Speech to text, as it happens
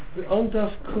We're on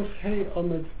Daf Kuf Hey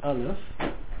Omid Aleph.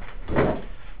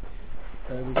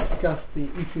 We discussed the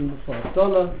eating before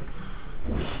Havdalah.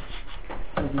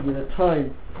 We did a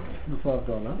time before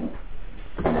Havdalah.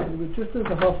 And we're just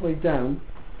over halfway down.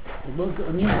 We've got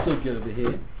a new sugya over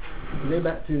here. We go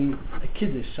back to a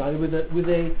Kiddush Shai with a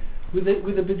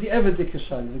B'di'evedika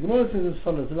Shai. The Gemara says as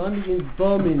follows: the line begins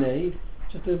Barminei,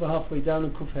 just over halfway down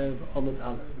in Kuf Hey Omid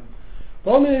Aleph.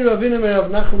 Barminei Ravina Merav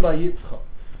Nachum Bar Yitzchak.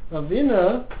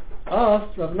 Ravina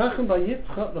asked Rav Nachum Bar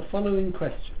Yitzchak the following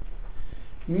question: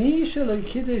 Mi shelo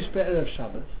Kiddush be'erev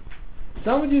Shabbos.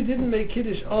 Somebody who didn't make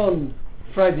Kiddush on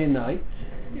Friday night,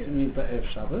 it means be'erev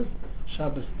Shabbos,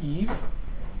 Shabbos Eve.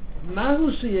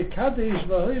 Mahu sheyekadesh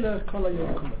v'hoilech kol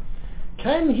hayom kulo.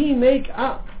 Can he make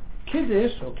up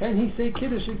Kiddush, or can he say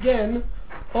Kiddush again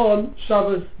on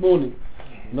Shabbos morning?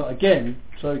 Not again.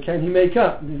 So can he make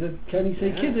up? Can he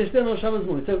say Kiddush then on Shabbos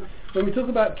morning? So when we talk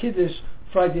about Kiddush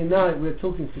Friday night, we're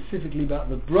talking specifically about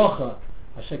the bracha,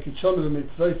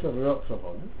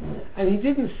 and he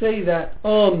didn't say that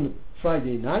on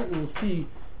Friday night. We'll see,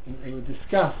 and we'll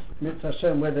discuss Mitzvah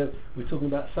Hashem whether we're talking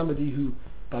about somebody who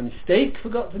by mistake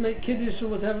forgot to make Kiddush or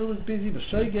whatever, was busy,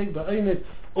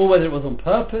 or whether it was on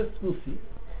purpose. We'll see.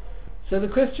 So the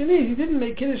question is, he didn't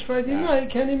make Kiddush Friday night,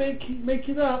 can he make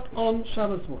it up on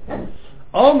Shabbos morning?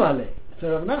 Omale.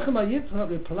 So Rav Nachum Bar Yitzchak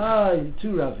replied to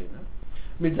Ravina,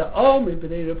 we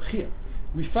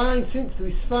find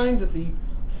that the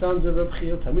sons of Reb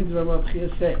Chia, Talmid of Reb Chia,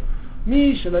 say,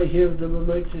 Mi shalai hirvda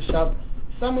b'motzei Shabbos.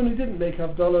 Someone who didn't make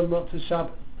Havdalah on Motzei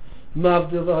Shabbos,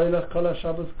 Mavdil v'hoilach kol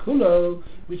Shabbos kulo,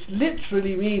 which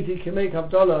literally means he can make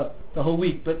Havdalah the whole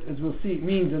week, but as we'll see, it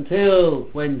means until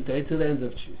Wednesday, till the end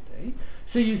of Tuesday.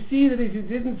 So you see that if you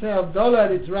didn't say Havdalah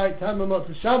at its right time on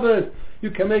Motzei Shabbos, you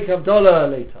can make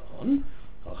Havdalah later on.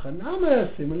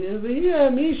 Similarly over here,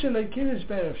 Misha like Kiddush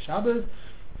Be'erev Shabbos,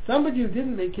 somebody who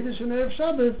didn't make Kiddush on Erev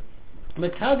Shabbos,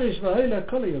 Mekadesh v'hoilach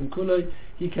kol hayom kulo,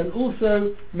 he can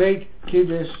also make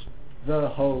Kiddush the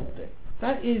whole day.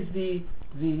 That is the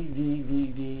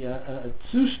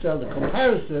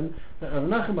comparison that Rav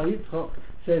Nachum Bar Yitzchak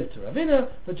says to Ravina.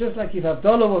 But just like if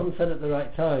Havdalah wasn't said at the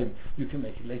right time, you can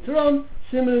make it later on.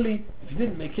 Similarly, if you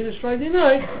didn't make Kiddush Friday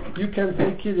night, you can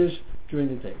say Kiddush during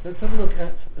the day. Let's have a look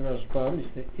at the Rashbam.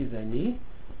 Is any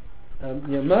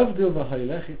Mavdil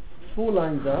v'hoilech? It's 4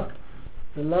 lines up.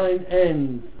 The line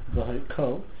ends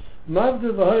kol.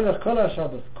 Mavdil v'hoilech kol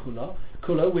Shabbos kula,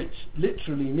 which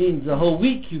literally means the whole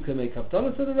week you can make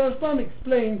Havdalah. So the Rashbam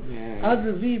explains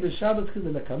Adler b'Shabbos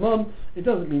k'delekamon. It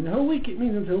doesn't mean the whole week. It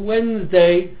means until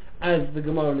Wednesday, as the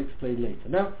Gemara will explain later.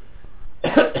 Now,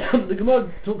 the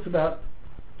Gemara talks about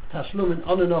Tashlumin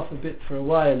on and off a bit for a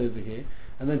while over here,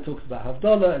 and then talks about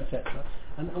Havdalah, etc.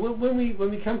 And when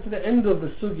we come to the end of the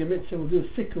Sugya Mitzvah, we'll do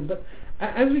a sikkum. But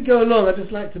as we go along, I'd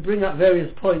just like to bring up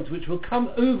various points which will come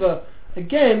over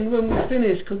again when we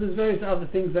finish, because there's various other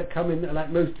things that come in, like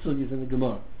most Sugyas in the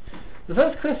Gemara. The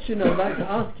first question I'd like to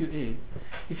ask you is,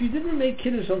 if you didn't make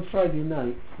Kiddush on Friday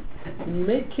night, and you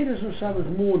make Kiddush on Shabbos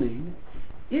morning,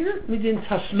 isn't midin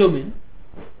tashlumin?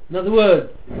 In other words,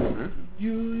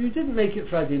 you didn't make it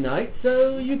Friday night,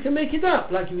 so you can make it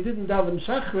up. Like if you didn't daven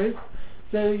Shachris,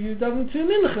 so you daven 2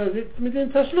 minchas, it's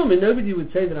midin tashlumin. Nobody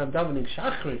would say that I'm davening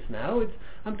Shachris now.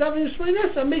 I'm davening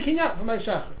Shmoines, I'm making up for my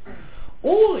Shachris.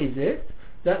 Or is it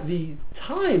that the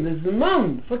time, the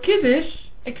Zaman for Kiddush,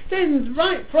 extends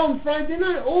right from Friday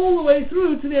night all the way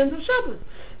through to the end of Shabbos?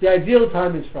 The ideal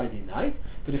time is Friday night,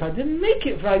 but if I didn't make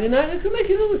it Friday night, I could make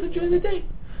it also during the day.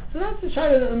 So that's the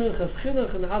shayla that the Minchas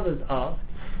Chinuch and others ask.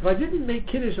 If I didn't make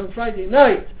Kiddush on Friday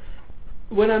night,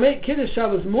 when I make Kiddush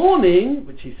Shabbos morning,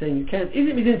 which he's saying you can, is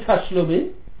it within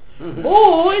Tashlumin?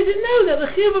 Or is it no, that the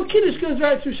Chiyuv of Kiddush goes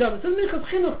right through Shabbos? So the Minchas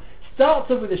Chinuch starts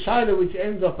off with a shayla which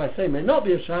ends off by saying, may not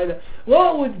be a shayla.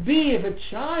 What would be if a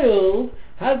child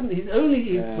when he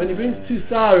brings 2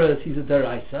 saras, he's a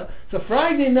deraisa. So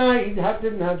Friday night he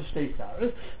didn't have to stay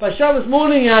saras. By Shabbos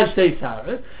morning he had to stay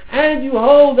saras. And you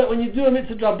hold that when you do a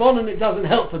mitzvah drabonon, it doesn't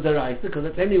help for deraisa, because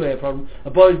it's anyway a problem. A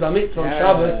boy's bar mitzvah on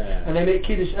Shabbos, and they make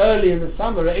Kiddush early in the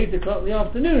summer at 8 o'clock in the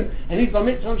afternoon, and he's bar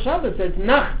mitzvah on Shabbos, so it's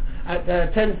nacht at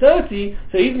 10:30,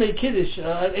 so he's made Kiddush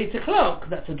at 8 o'clock.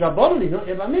 That's a drabonon, he's not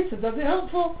yet bar mitzvah. Does it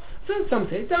helpful? So some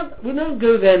say it does. We don't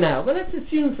go there now, but let's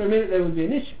assume for a minute there would be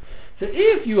an issue. So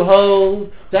if you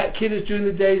hold that Kiddush during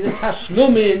the day is a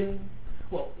tashlumin,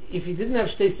 well, if he didn't have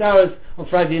shtei saras on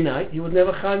Friday night, he would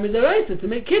never chayim midaraisa to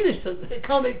make Kiddush, so he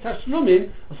can't make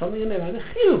tashlumin or something he never had a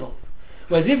chiyuv of.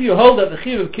 Whereas if you hold that the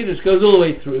chiyuv of Kiddush goes all the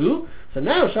way through, so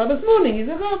now Shabbos morning he's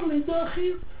a gadol, he's a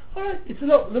chiyuv. Alright, the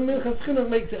Minchas Chinuch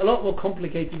makes it a lot more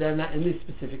complicated than that in this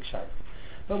specific shayla.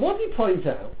 But what he points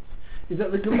out is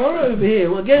that the Gemara over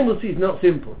here, well again we'll see it's not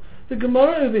simple. The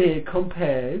Gemara over here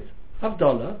compares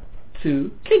Havdalah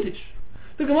to Kiddush.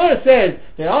 The Gemara says,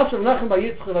 they asked Rav Nachman bar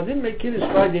Yitzchak, if I didn't make Kiddush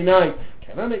Friday night,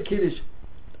 can I make Kiddush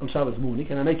on Shabbos morning?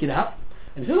 Can I make it up?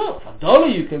 And he said, well,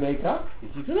 Havdalah you can make up,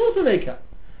 you can also make up.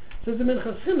 Says the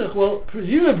Minchas Chinuch, well,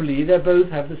 presumably they both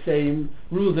have the same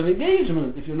rules of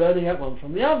engagement if you're learning out one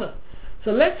from the other.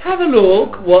 So let's have a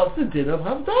look, what's the din of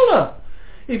Havdalah?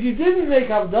 If you didn't make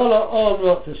Havdalah on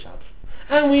Motzei Shabbos,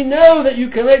 and we know that you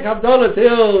can make Havdalah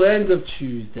till the end of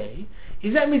Tuesday,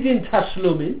 is that midin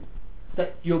tashlumin,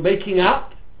 that you're making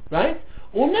up, right?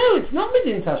 Or no, it's not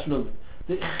midin tashlumin.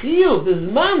 The chiyuv, the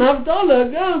zman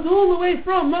Havdalah goes all the way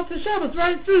from Motzei Shabbos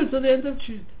right through to the end of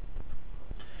Tuesday.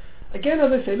 Again,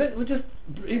 as I say, we'll just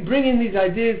bring in these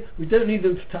ideas. We don't need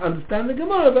them to understand the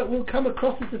Gemara, but we'll come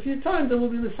across this a few times and we'll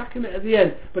be in the Sakimet at the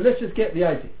end. But let's just get the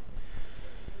idea.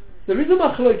 There is a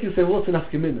machlok, you say, what's an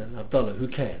afkamina, an Havdalah, who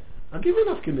cares? I'll give you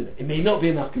an afkamina. It may not be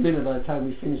an afkamina by the time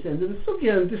we finish the end of the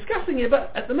sugya and discussing it,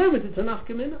 but at the moment it's an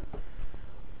afkamina.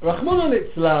 Rachmana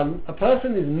litzlan, a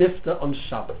person is nifta on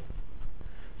Shabbos.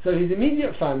 So his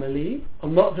immediate family,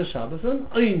 on Motzei Shabbos, are an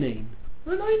oynin.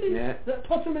 An oynin. Yeah. They're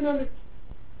potem in on it.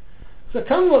 So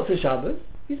come Motzei Shabbos,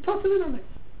 he's potem on it.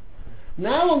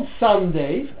 Now on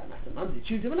Sunday, for that matter, Monday,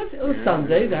 Tuesday, but let's say on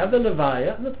Sunday, they have the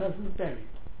levaya and the person is buried.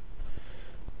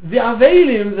 The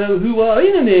Avelim, though, who are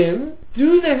in him,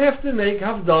 do they have to make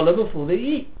Havdalah before they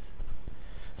eat?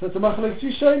 So it's a machlok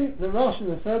Rishonim. The Rosh in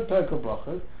the third Perek of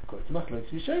Brachos quotes a machlok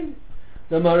Rishonim.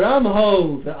 The Maram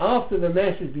holds that after the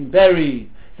mess has been buried,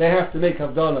 they have to make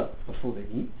Havdalah before they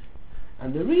eat.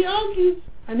 And the Ri argues,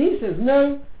 and he says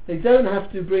no, they don't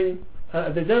have to bring,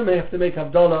 they don't have to make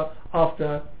Havdalah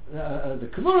after the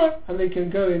Kavura, and they can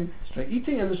go in straight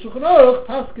eating. And the Shulchan Aruch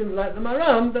paskin like the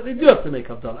Maram that they do have to make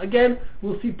Havdalah. Again,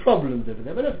 we'll see problems over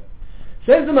there, but anyway.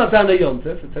 Says the Matana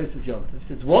Yontef, the Tosfos Yontef,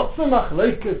 says, what's the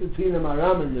machlokas between the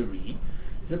Maram and the Ri?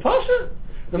 It's a pasha.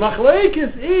 The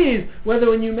machlokas is whether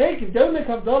when you make, if you don't make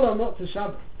Havdalah on Motzei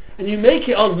Shabbos, and you make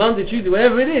it on Monday, Tuesday,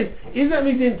 whatever it is that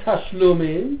midin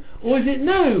tashlumin, or is it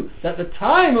no, that the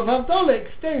time of Havdalah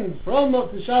extends from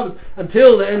Motzei Shabbos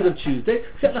until the end of Tuesday,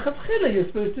 except lechatchila you're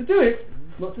supposed to do it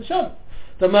Motzei Shabbos.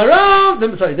 The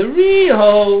Ri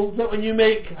holds that when you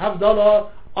make Havdalah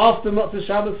after Motzei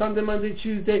Shabbos, Sunday, Monday,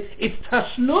 Tuesday, it's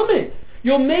tashlumin.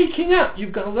 You're making up.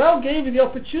 God gave you the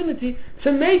opportunity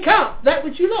to make up that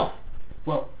which you lost.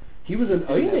 Well, he was an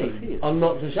oyni on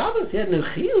Motzei Shabbos. He had no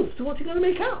chiyuv, so what's he going to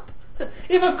make up?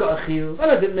 If I've got a chiyuv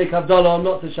and I didn't make Havdalah on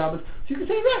Motzei Shabbos, so you can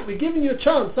say, right, we're giving you a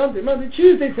chance Sunday, Monday,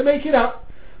 Tuesday to make it up.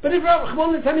 But if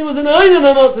Rachmana Litzlan was an oyni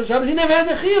on Motzei Shabbos, he never had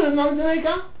the chiyuv and nothing to make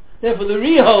up. Therefore the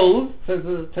Ri holds, says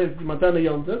the Matana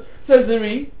Yontef, says the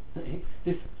Ri,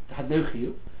 this had no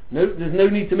chiyuv. No, there's no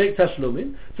need to make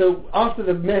tashlumin. So after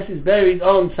the mess is buried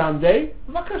on Sunday,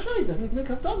 vakasha, he doesn't need to make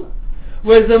Havdalah.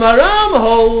 Whereas the Maram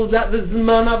holds that the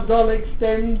Zman Havdalah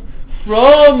extends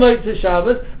from Motzei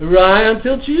Shabbos right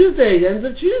until Tuesday, the end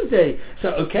of Tuesday. So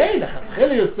okay, the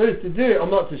Lechatchila was supposed to do it on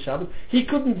Motzei Shabbos. He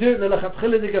couldn't do it in the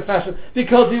Lechatchila fashion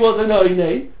because he was an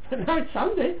Oinei. But now it's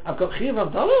Sunday. I've got Chiyuv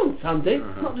Havdalah on Sunday.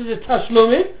 It's not just a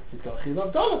tashlumin. He's got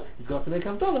Chiyuv Havdalah. He's got to make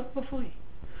Havdalah before he.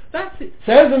 That's it.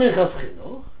 Says the Minchas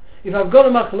Chinuch, if I've got a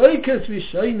machlokas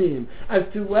rishonim as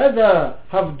to whether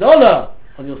Havdalah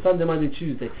on your Sunday, Monday,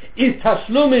 Tuesday is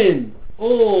tashlumin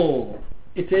or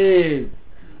it is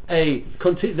the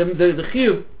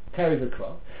chiyuv carries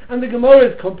across, and the Gemara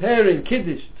is comparing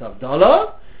Kiddush to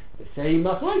Havdalah, the same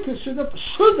machlokas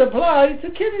should apply to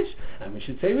Kiddush, and we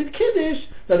should say with Kiddush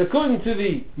that according to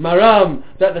the Maram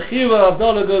that the chiyuv of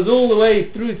Havdalah goes all the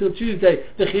way through till Tuesday,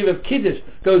 the chiyuv of Kiddush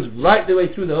goes right the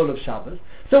way through the whole of Shabbos.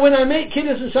 So when I make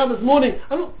Kiddush on Shabbos morning,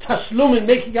 I'm not tashlumin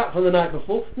making up from the night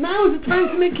before. Now is the time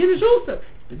to make Kiddush also.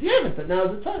 But now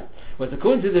is the time. Whereas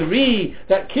according to the Ri,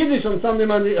 that Kiddush on Sunday,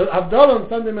 Monday, Havdalah on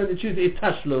Sunday, Monday, Tuesday is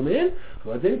tashlumin,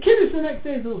 whereas then Kiddush the next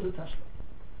day is also tashlumin.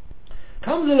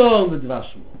 Comes along with Dvar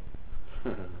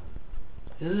Shmuel.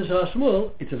 This is Dvar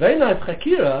Shmuel. It's a very nice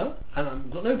chakira, and I've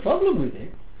got no problem with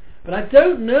it. But I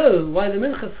don't know why the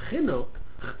Minchas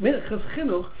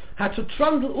Chinuch had to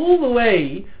trundle all the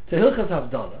way to Hilchas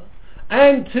Havdalah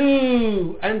and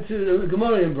to the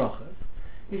Gemara in Brachos.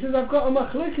 He says, I've got a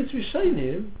machlokas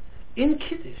rishonim in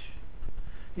Kiddush.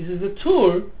 He says, the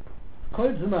Tur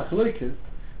quotes the machlokas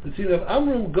between Rav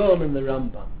Amram Gon and the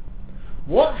Rambam.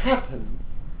 What happens,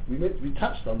 we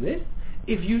touched on this,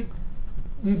 if you,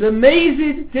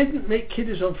 B'mezid didn't make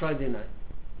Kiddush on Friday night.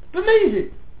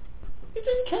 B'mezid. He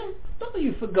didn't care. Not that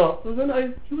you forgot. He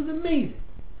was amazing.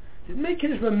 Didn't make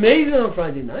Kiddush B'mezid on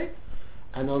Friday night.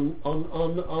 And on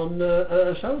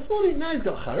Shabbos morning, now he's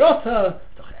got charota,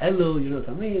 he's got elu, you know what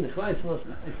I mean? He's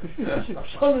got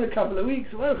shon in a couple of weeks.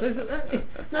 Well,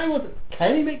 now he wants to,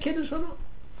 can he make kiddush or not?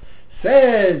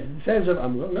 Says Rav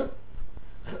Amram, no.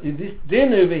 This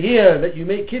din over here that you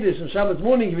make kiddush on Shabbos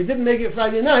morning, if you didn't make it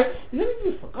Friday night, you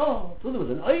just forgot. So there was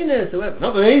an oinus or whatever.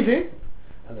 Not amazing.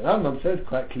 And the Rambam says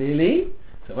quite clearly.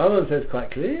 So Rambam says quite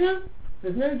clearly, yeah,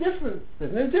 there's no difference.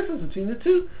 There's no difference between the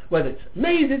two. Whether it's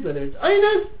amazing, whether it's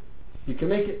oinus, you can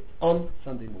make it on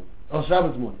Sunday morning or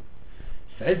Shabbos morning.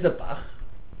 Says the Bach,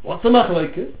 what's the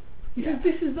machlokas? He says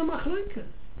this is the machlokas.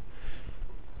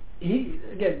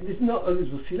 Again, this is not. As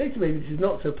we'll see later, maybe this is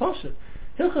not so posh.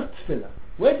 Hilchos Tefillah.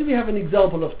 Where do we have an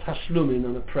example of tashlumin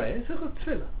on a prayer? It's Hilchos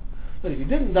Tefillah. But if you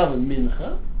didn't daven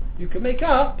mincha, you can make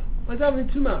up by davening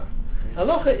tumah.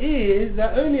 Halacha is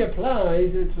that only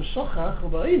applies if it's for shochach or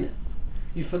ba'inus.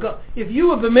 You forgot. If you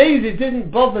were b'mezid,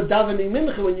 didn't bother davening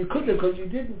mincha when you could have because you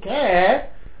didn't care,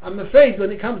 I'm afraid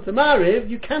when it comes to mariv,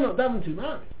 you cannot daven to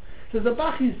mariv. So the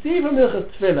Bach, you see from Hilchos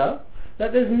Tefillah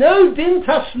that there's no din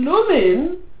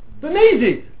tashlumin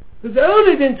b'mezid. There's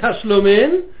only din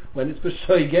tashlumin when it's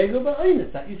b'shoigeg or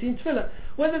ba'inus. That you see in Tefillah.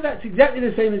 Whether that's exactly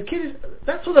the same as Kiddush,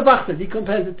 that's what the Bach says. He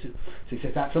compares it to. So he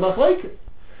says that's a machlokes.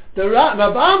 The Rav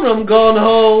Amram Gon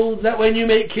holds that when you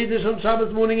make Kiddush on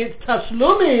Shabbos morning, it's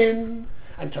tashlumin.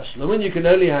 And tashlumin you can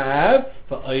only have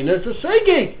for Einus or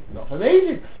Shogeg, not for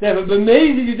Mezid. Therefore,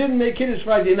 b'mezid you didn't make Kiddush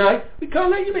Friday night, we can't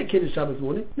let you make Kiddush Shabbos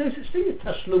morning. No such thing as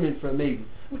tashlumin for a Mezid,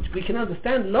 which we can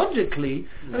understand logically.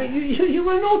 Yeah. I mean, you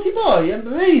were a naughty boy and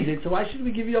b'mezid, so why should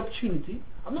we give you opportunity?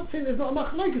 I'm not saying there's not a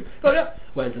machlokes.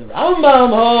 Whereas the Rambam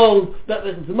holds that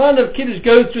the man of Kiddush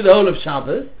goes through the whole of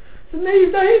Shabbos. So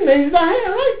mezid,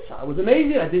 right? So I was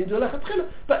amazing. I didn't do a lechatchila,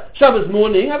 but Shabbos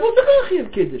morning I've also got a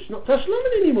chiyuv Kiddush, not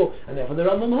tashlumin anymore. And therefore the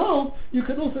Rambam holds you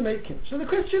can also make Kiddush. So the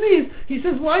question is, he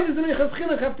says, why does the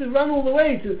lechatchila have to run all the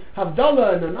way to have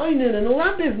dollar and an einin and all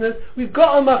that business? We've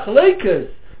got a machlokes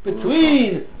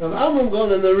between Rav Amram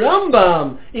Gon and the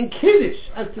Rambam in Kiddush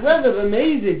as to whether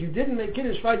b'mezid you didn't make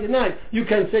Kiddush Friday night, you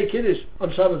can say Kiddush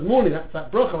on Shabbos morning. That's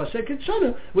that bracha v'asher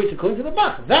kiddushanu, which according to the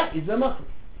Bach, that is the machlokes.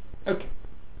 Okay.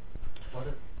 What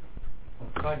if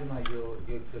on Friday night you're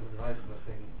examining rice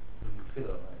thing in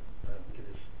Tefillah, right?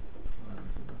 Kiddush.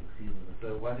 So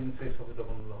why didn't you say something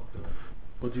on the law?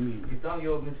 What do you mean? You've done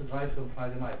your mitzvah rice on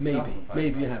Friday night.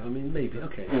 Maybe you have. I mean, maybe.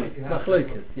 Okay.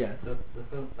 Machlokes, yeah.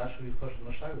 That should be pushed on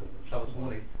the Shabbos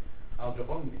morning. I'll drop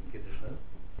on Kiddush, no?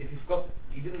 If you've got,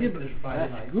 you didn't make Kiddush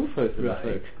Friday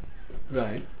night.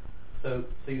 Right. So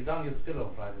you've done your still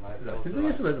on Friday night.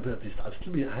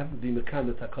 I haven't been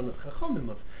mekanda takonot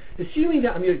chachomim. Assuming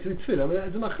that I'm yotze with tefillah, I mean,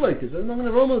 it's a machlokes. I'm not going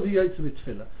to roll the yotze with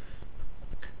tefillah.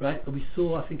 Right? But we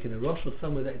saw, I think, in a Rosh or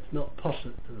somewhere that it's not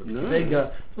poshut.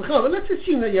 No. But let's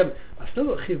assume that you have. I've still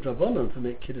got chiv drabonon to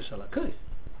make kiddush ala kos.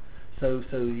 So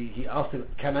he asked him,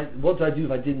 what do I do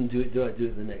if I didn't do it? Do I do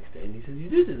it the next day? And he says, you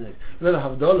do it the next day. Remember,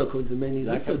 havdalah according to many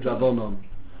like drabonon,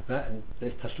 right? And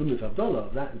there's tashlumin for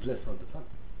havdalah. That is less on the time.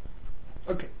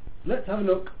 Okay, let's have a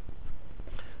look.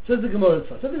 So the Gemara.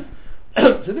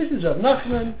 So this is Rav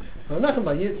Nachman. Rav Nachman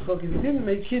by Yitzchok. If you didn't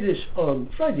make kiddush on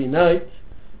Friday night,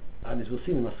 and as we'll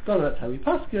see in the Maskana, that's how we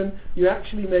paskin, you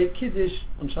actually make kiddush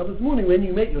on Shabbos morning. When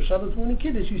you make your Shabbos morning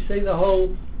kiddush, you say the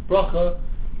whole bracha.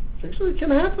 So it can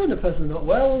happen. A person's not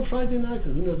well on Friday night,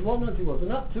 and who knows what night, he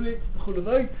wasn't up to it.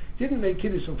 Didn't make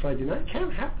kiddush on Friday night. It can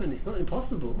happen. It's not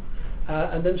impossible.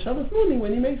 And then Shabbos morning,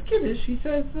 when he makes kiddush, he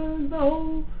says the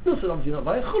whole nusach, obviously not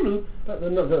by chulu, but the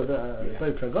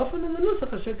by pregofen and the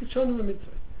nusach asher kitshonu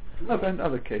v'mitzvah. I've had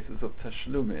other cases of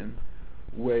tashlumin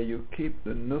where you keep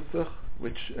the nusach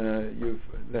which you've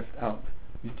left out.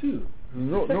 You do.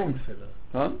 No, second tefillah.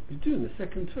 Huh? You do in the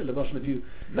second tefillah.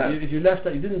 If you left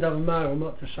out, you didn't daven Ma'ariv or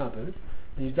Motzei Shabbos,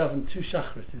 and you daven 2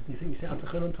 shachrises, and you think you say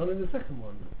Atachon and Ton in the second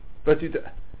one. But you do.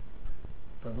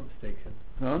 If I'm not mistaken.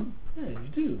 Huh? Yeah, you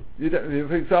do. You don't,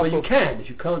 for example, well, you can. If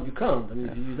you can't, you can't. I mean,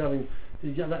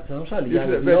 that's for example,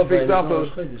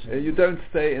 you don't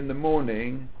say in the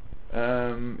morning.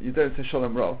 You don't say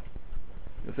Shalom Rov.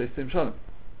 You say Sim Shalom.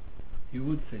 You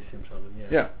would say Sim Shalom, yeah.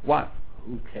 Yeah. Why?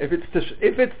 Okay.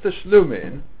 If it's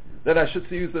tashlumin, then I should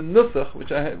use the nusach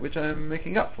which I am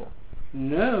making up for.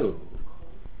 No.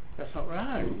 That's not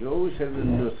right. You always have the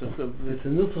nusach of the... It's the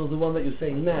nusach of the one that you're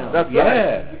saying now. That's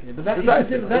right. Yeah, but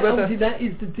obviously that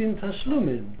is the din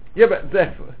tashlumin. Yeah, but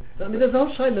therefore... I mean, there's a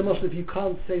whole shayla moshe if you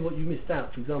can't say what you missed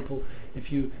out. For example,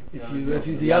 if you the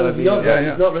Yom Yom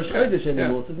is not Rosh Chodesh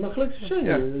anymore, so it's machlokes shayla.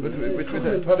 Yeah, which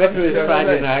was better is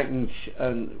Friday night and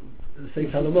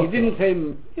you didn't say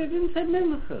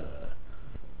mincha.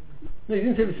 No, you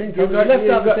didn't say the same time. You left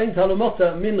out the same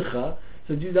talomota mincha.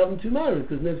 So do you daven 2 Ma'ariv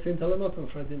because never seen Talamot on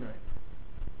Friday night?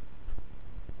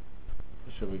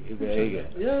 So we give it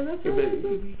a Yeah, that's but right.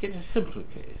 you get a simple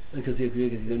case. Because you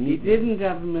don't He need didn't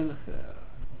daven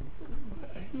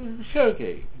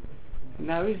Shogeg.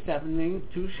 Now he's davening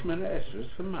 2 Shemana Esrei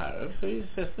for Marav, so he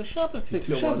says the Shabbos Two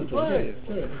sticker Shabbos, one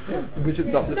yeah. Which is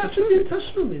not That should be a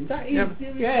Tashlumin. That is,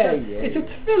 it's a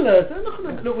tefillah. So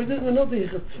look, we're not doing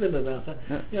a tefillah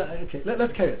now. Yeah, okay.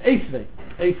 Let's carry on. Eisvei.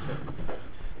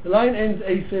 The line ends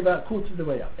Eisvei about a quarter of the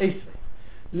way up. Eisvei.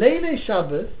 Leile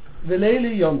Shabbos,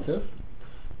 v'leile Yom Tov,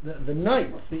 the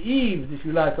nights, the eves, if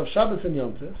you like, of Shabbos and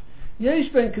Yom Tov,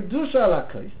 yesh ben kedusha ala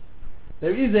kos.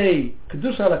 There is a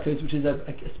kedusha ala kos, which is a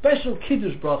special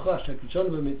kiddush bracha, shekishon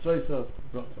v'mitzvah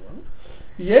bracha.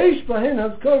 Yesh bahen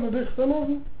hazkor b'birchas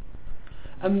hamazon.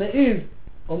 And there is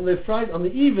on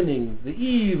the evening, the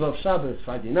eve of Shabbos,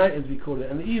 Friday night as we call it,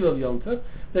 and the eve of Yom Tov,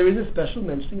 there is a special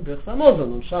mentioning Birchas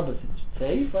Hamazon. On Shabbos it's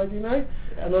Tei, Friday night,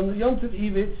 and on the Yom Tov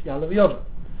eve it's Yalav Yova.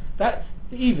 That's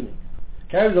the evening.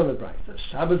 Carries on the bright. So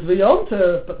Shabbos v'Yom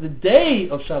Tov, but the day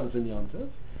of Shabbos and Yom Tov,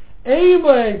 Ein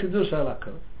Bohen Kedusha ala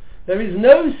kos. There is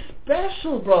no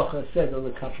special bracha said on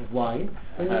the cup of wine.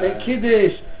 When you make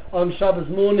Kiddush on Shabbos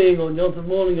morning, or on Yom Tov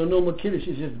morning, your normal Kiddush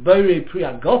is just Borei Pri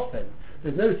Agofen.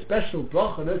 There's no special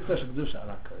bracha, no special Kedusha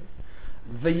ala kos.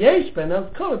 V'yesh ben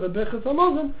hazkor b'Birchas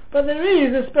Hamazon, but there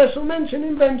is a special mention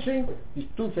in benching. You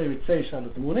still say Ritzei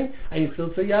Shabbos morning, and you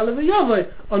still say Yalav Yovai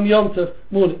on Yom Tov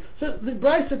morning. So the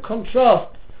Brisa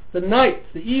contrasts the night,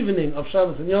 the evening of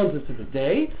Shabbos and Yom Tov to the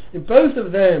day. In both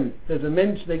of them, there's a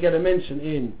mention. They get a mention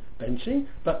in benching,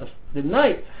 but the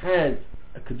night has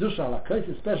a Kedusha ala kos,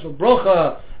 a special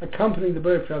bracha accompanying the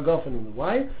Borei Pri Agofen on the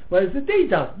wine, whereas the day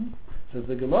doesn't. Says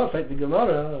the Gemara, and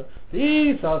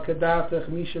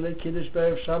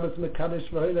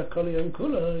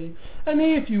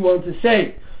if you want to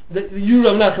say that you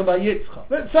Rav Nachman bar Yitzchak,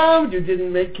 that some you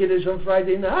didn't make Kiddush on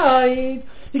Friday night,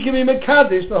 he can be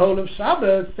Mekadesh the whole of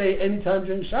Shabbos, say any time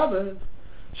during Shabbos.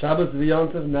 Shabbos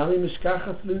v'Yom Nami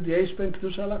Mishkachas Lu D'Yesh Ben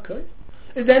Kedusha ala kos.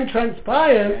 It then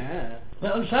transpires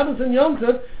that on Shabbos and Yom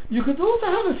Tov, you could also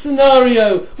have a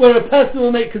scenario where a person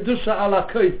will make Kedusha ala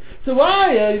kos. So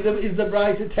why is the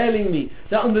Brisa telling me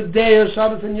that on the day of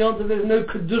Shabbos and Yom Tov there's no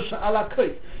Kedusha ala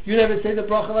kos? You never say the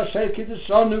bracha of Asher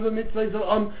Kiddushon Uva Mitzvah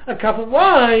on a cup of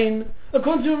wine.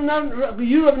 According to you,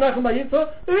 Rav Nachman bar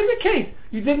Yitzchak, there is a case.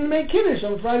 You didn't make Kiddush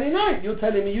on Friday night. You're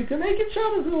telling me you can make it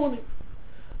Shabbos morning.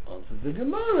 Answers the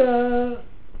Gemara.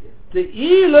 The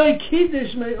Eloi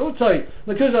Kiddush may the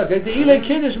Eloi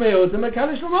Kiddush may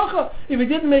Mekadesh L'macha. If he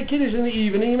didn't make Kiddush in the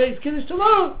evening, he makes Kiddush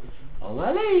tomorrow.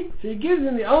 So he gives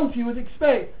him the answer you would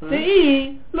expect.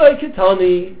 The Eloi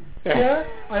Ketani. Yeah,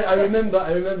 I remember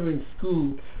in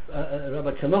school,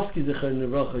 Rabbi Kanofsky Zechon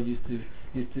Levracha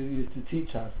used to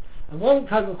teach us. And one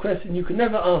type of question you can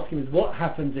never ask him is what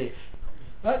happens if.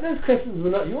 Right, those questions were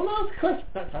not, you want to ask a question,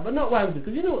 that's how, but not one,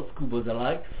 because you know what schoolboys are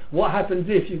like. What happens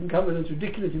if you can come with this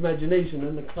ridiculous imagination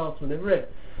and the class will never read.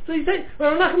 So you say,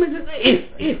 well,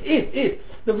 if.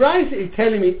 The Brisa is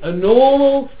telling me a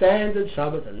normal standard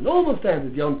Shabbat, a normal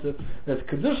standard Yom Tov, there's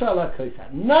Kedusha ala kos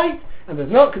at night, and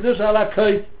there's not Kedusha ala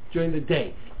kos during the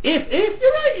day. If,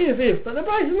 you're right, if, but the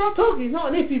Brisa is not talking, it's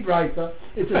not an iffy Brisa,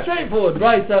 it's a straightforward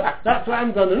Brisa, that's what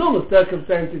happens under normal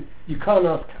circumstances, you can't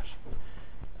ask Kash.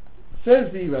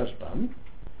 Says the Rashbam,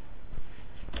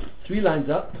 3 lines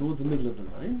up towards the middle of the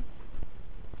line,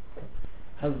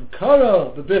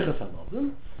 Hazkara b'Birchas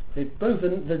Hamazon.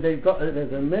 They've got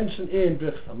there's a mention in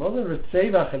Birchas Hamazon,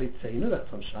 Ritzei v'Achalitzeinu,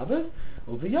 that's on Shabbos,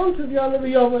 or v'Yom Tov Yalav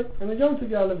Yovai, and v'Yom Tov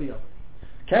Yalav Yovai.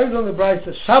 Carries on the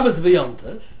Brisa Shabbos v'Yom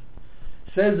Tov.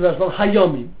 Says the Rashbam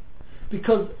Hayomim,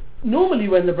 because normally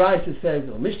when the Brisa says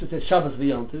or Mishnah says Shabbos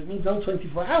v'Yom Tov, it means all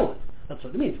 24 hours. That's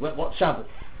what it means. What Shabbos?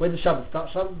 When does Shabbos start?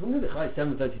 Shabbos is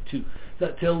 7:32.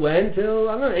 So till when? Till,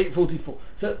 I don't know, 8:44.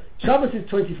 So Shabbos is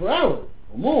 24 hours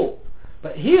or more.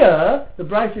 But here, the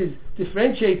Brisa is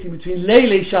differentiating between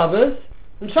Leilei Shabbos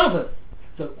and Shabbos.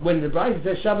 So when the Brisa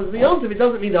says Shabbos v'Yom Tov, it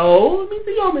doesn't mean the whole, it means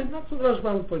the Yomim. That's what the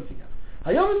Rashbam is pointing out.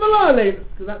 Hayomim v'la Leilei,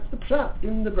 because that's the pshat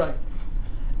in the Brisa.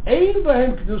 Ein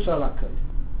b'hem Kedusha ala kos.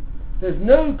 There's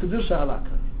no Kedusha ala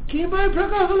kos. Ki Borei Pri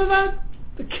Agofen levad.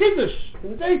 The Kiddush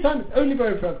in the daytime is only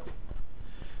Borei Pri Agofen.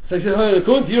 So he says,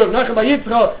 according to you, Rav Nachman bar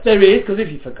Yitzchak, there is, because if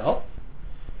you forgot.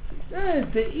 So he says,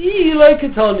 the Eloi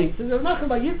Ketani. So Rav Nachman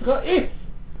bar Yitzchak, if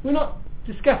we're not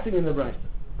discussing in the Brisa.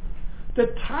 The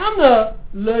Tana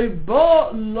lo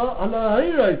ba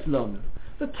halahiros lanu.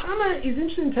 The Tana is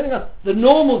interested in telling us the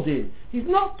normal din. He's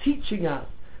not teaching us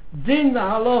din the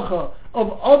halacha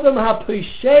of Adam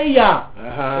ha-Posheya.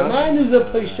 The man who's a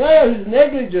Posheya, who's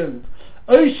negligent,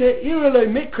 Oshe irelo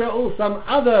mikra, or some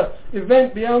other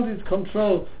event beyond his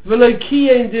control, v'lo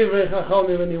kiyen divrei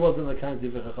chachamim, and he wasn't the kind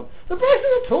of divrei chachamim. The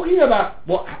person is talking about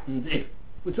what happens if.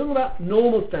 We're talking about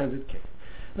normal standard case.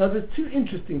 Now there's two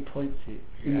interesting points here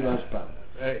in the Rashbam.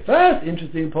 First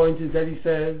interesting point is that he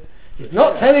says, he's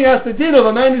not telling us the din of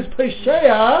a man who's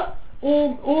Pesheya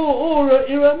or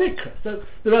Ira Mikra. So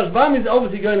the Rashbam is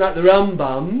obviously going like the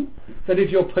Rambam, that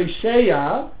if you're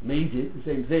Pesheya, made it, the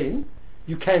same thing,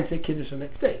 you can take Kiddush the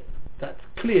next day. That's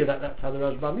clear that's how the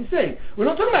Rashbam is saying. We're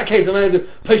not talking about a case of a man who's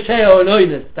Pesheya or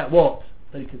Anoinus, that what?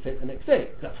 That you can say it the next day.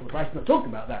 That's what the Christ is not talking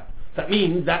about that. That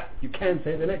means that you can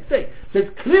say it the next day. So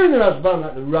it's clear in the Rashbam,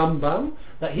 like the Rambam,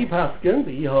 that he paskins,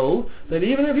 that he holds, that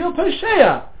even if you're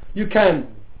Pesheya, you can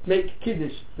make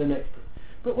Kiddush the next day.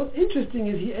 But what's interesting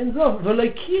is he ends off,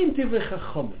 V'leikiyim divrei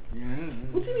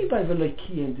chachamim. What do you mean by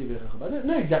V'leikiyim divrei chachamim? I don't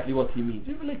know exactly what he means.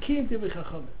 V'leikiyim divrei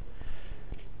chachamim.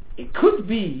 It could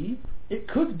be,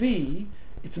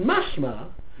 it's mashma,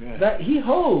 that he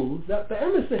holds that the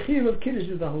emes chiyuv of Kiddush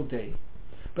is the whole day.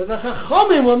 But the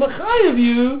Chachamim were mechayev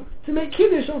you to make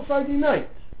Kiddush on Friday night,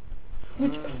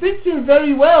 which fits in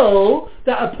very well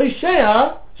that a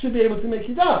Pesheya should be able to make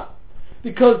it up.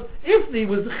 Because if the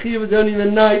Chiyuv was only in the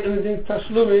night and there's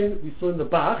Tashlumin, we saw in the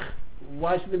Bach,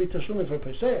 why should there be Tashlumin for a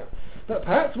Pesheya? But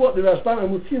perhaps what the Rashbam, and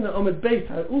we'll see in the Omid Beis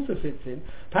how it also fits in,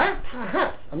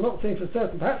 perhaps, I'm not saying for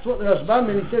certain, perhaps what the Rashbam,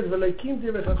 when he says V'leikim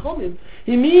divrei chachamim,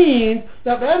 he means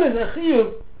that the Emes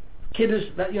Chiyuv Kiddush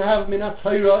that you have Minat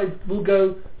Torah will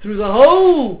go through the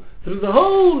whole,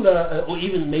 or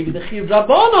even maybe the Chiyuv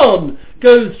Rabbanon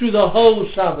goes through the whole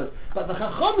Shabbat. But the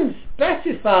Chachamim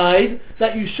specified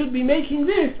that you should be making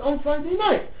this on Friday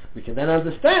night. We can then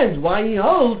understand why he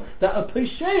holds that a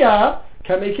Pesheya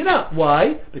can make it up.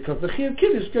 Why? Because the Chiyuv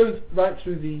Kiddush goes right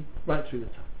through the time.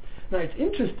 Now it's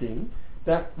interesting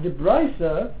that the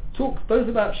Brisa talks both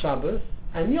about Shabbos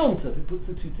and Yom Tov. It puts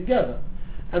the two together.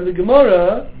 And the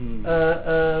Gemara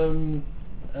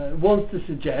wants to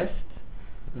suggest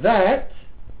that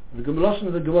the Gemara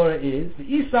of the Gemara is the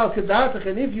Isal Kedatach,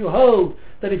 and if you hold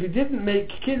that if you didn't make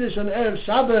Kiddush on Erev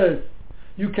Shabbos,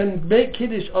 you can make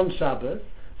Kiddush on Shabbos.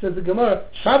 Says the Gemara,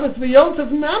 Shabbos v'Yom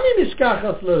Tov nami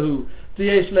nishkachas lahu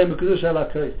diyesh lehem b'kedush ala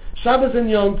kodesh. Shabbos and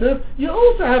Yom Tov, you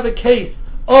also have a case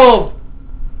of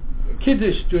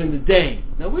Kiddush during the day.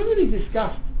 Now we already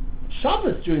discussed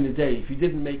Shabbos during the day if you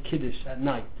didn't make Kiddush at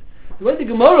night. The way the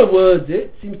Gemara words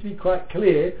it seems to be quite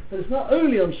clear that it's not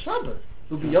only on Shabbos,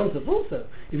 it will be Yom Tov also.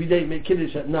 If you don't make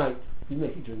Kiddush at night, you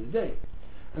make it during the day.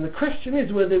 And the question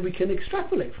is whether we can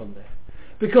extrapolate from there.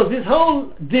 Because this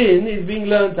whole din is being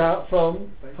learnt out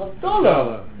from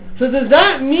Havdalah. So does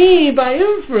that mean by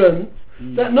inference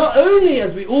that not only,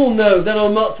 as we all know, that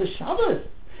on Motzei Shabbos,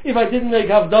 if I didn't make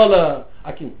Havdalah,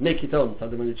 I can make it on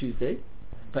Sunday, Monday, Tuesday.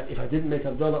 But if I didn't make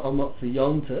Havdalah on Motzei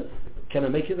Yom Tov, can I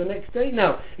make it the next day?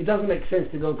 Now, it doesn't make sense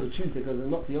to go until Tuesday because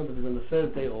Motzei Yom Tov is on the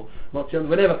Thursday or Motzei Yom Tov,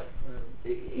 whatever.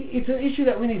 It's an issue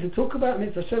that we need to talk about, and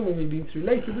it's a shame when we've been through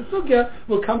later. The Sugya,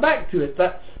 we'll come back to it,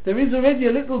 but there is already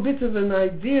a little bit of an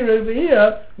idea over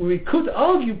here where we could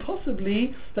argue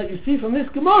possibly that you see from this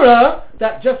Gemara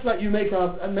that just like you make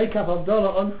up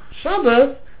Havdalah on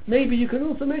Shabbos, maybe you can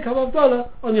also make up Havdalah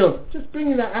on Yom Tov. Just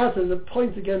bringing that out as a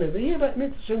point again over here, but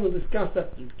Mitzvah we'll discuss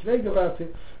that, about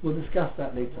it, we'll discuss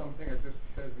that later. One thing I just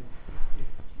said,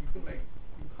 you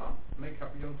can't make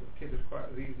up Yom Tov Kiddush quite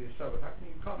as easy as Shabbos. How can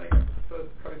you can't make up the first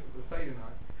coast of the Seder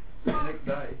night the next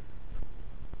day?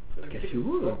 So I guess you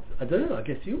would. I don't know. I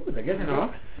guess you would. I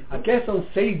guess on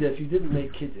Seder, if you didn't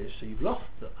make Kiddush, so you've lost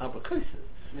the Abrakosis.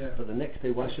 Yeah. But the next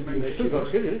day, why should you make Kiddush?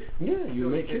 Kiddush? Yeah, you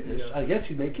make Kiddush. Yeah. I guess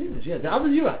you make Kiddush. Yeah, the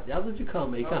others you're right. The others you can't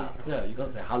make up. Yeah, you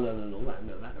can't say halal and all that.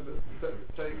 No, that.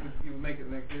 So you make it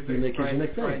the next day. You make it the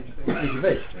next day. It's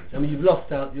very strange. I mean, you've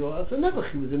lost out your. So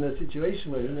Nebuchadnezzar was in a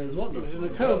situation where who knows what. He was in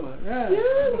a coma.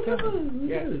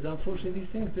 Unfortunately, these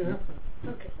things do happen.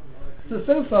 Okay.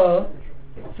 So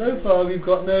far we've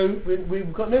got no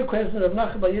question of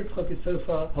Nachman Bar Yitzchak is so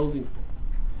far holding.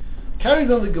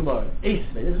 Carries on the Gemara.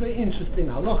 Eisvei. This is a very interesting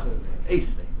halacha.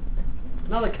 Eisvei.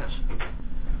 Another kasha.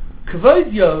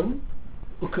 Kavod Yom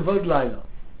or Kavod Laila.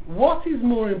 What is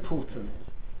more important?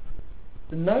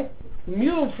 The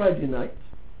meal on Friday night,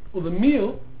 or the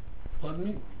meal,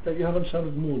 that you have on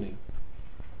Shabbos morning?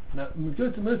 Now, when we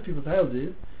go to most people's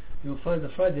houses, you'll find the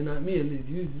Friday night meal is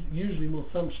usually more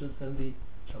sumptuous than the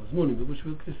Shabbos morning, but which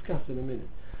we'll discuss in a minute.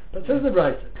 But says the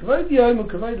writer, Kavod Yom or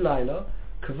Kavod Laila,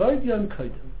 Kavod Yom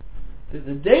Kodem.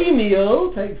 The day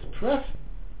meal takes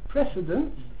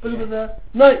precedence over the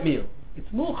night meal.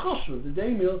 It's more chashuv. The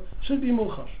day meal should be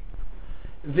more chashuv.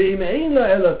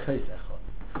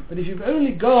 But if you've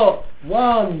only got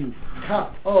one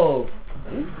cup of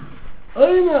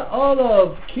Omer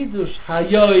olav kiddush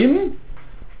hayoim.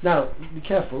 Now, be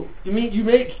careful. You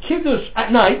make kiddush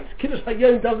at night. Kiddush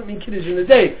hayom doesn't mean kiddush in the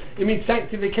day. It means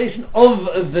sanctification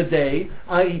of the day,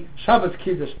 i.e. Shabbos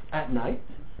kiddush at night.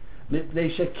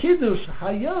 Kiddush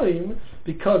hayom,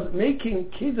 because making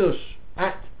kiddush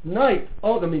at night,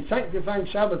 sanctifying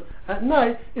Shabbos at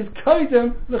night, is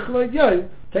koidem l'chvod yom,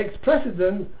 takes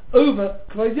precedence over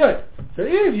kvod yom. So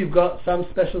if you've got some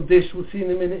special dish, we'll see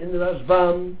in a minute in the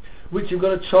Rashbam, which you've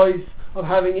got a choice of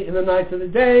having it in the night or the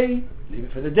day, leave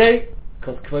it for the day,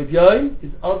 because kvod yom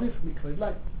is obvious from kvod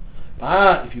light.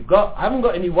 But if haven't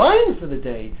got any wine for the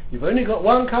day, you've only got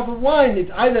one cup of wine,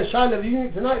 it's either shayla using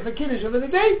it tonight for kiddush or for the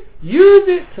day, use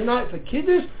it tonight for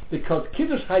kiddush, because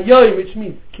kiddush hayom, which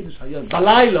means kiddush hayom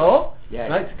balaylo,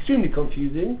 right? It's extremely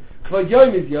confusing. Kvod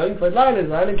yom is yom, kvod layla is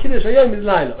layla, and kiddush hayom is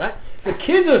layla, right? The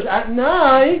kiddush at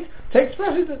night takes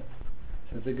precedence.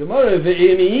 Says the Gemara,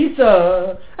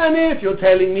 ve'im, and if you're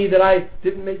telling me that I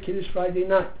didn't make kiddush Friday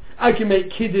night, I can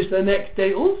make kiddush the next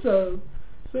day also.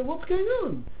 So what's going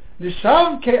on?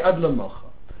 L'shav ke Adler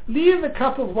mocha. Leave the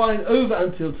cup of wine over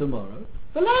until tomorrow.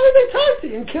 But now they tight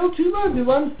it and kill two birds with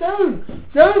one stone.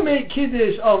 Don't make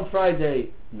kiddush on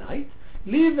Friday night.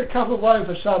 Leave the cup of wine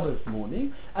for Shabbos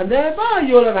morning, and thereby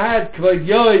you'll have had kvod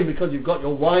yom because you've got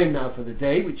your wine now for the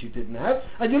day, which you didn't have,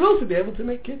 and you'll also be able to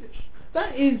make kiddush.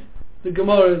 That is the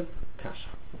Gemara's kasha.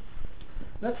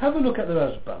 Let's have a look at the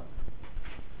Rashbam.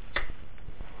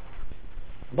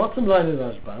 Bottom line of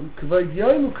Rashbam: kvod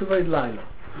yom u kvod layla.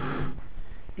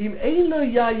 Im ein lo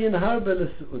yayin harbe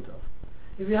lesuuda.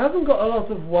 If you haven't got a lot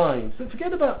of wine, so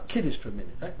forget about kiddush for a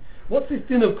minute, right? What's this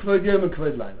din of kvod yom and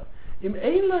kvod layla? Im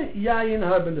ein lo yayin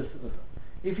harbe lesuuda.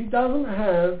 If he doesn't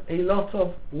have a lot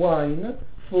of wine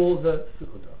for the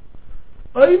suuda,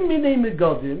 oy mini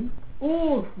megodim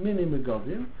or mini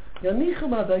megodim,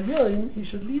 yanichum ad hayom, he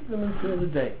should leave them until the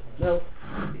day. Now,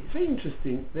 it's very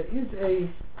interesting. There is a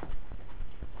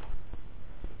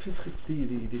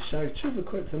the Shai Tshuva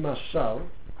quotes a mashal,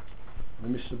 the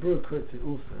Mishnah Berurah quotes it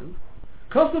also.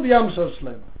 Kosav Yamshor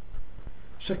Shlema.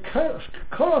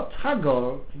 Shekor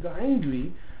Tagor, he got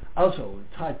angry, also,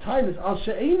 Tainus, Al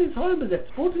She'ein is horrible, that's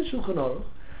brought in Shulchan Aruch,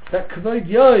 that Kvod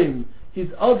Yom is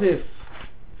odif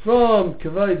from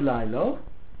Kvod Layla.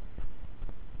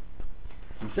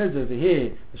 He says over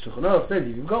here, the Shulchan Aruch says,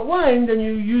 if you've got wine, then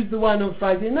you use the wine on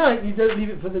Friday night, you don't leave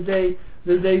it for the day's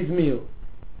meal.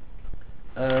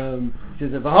 He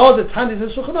says, V'har the Tanya is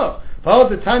a Shulchan Aruch. V'har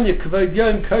the Tanya Kvod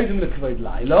Yom Kodem LeKvod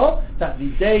Layla, that the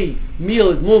day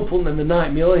meal is more important than the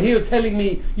night meal. And here you're telling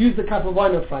me use the cup of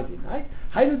wine on Friday night.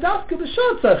 Haynu Dafka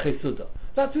B'Shor Tzarchei Suda.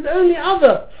 That's with only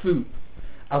other food.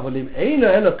 Avolim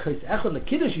Eino Elo Kos Echad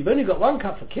LeKiddush. You've only got one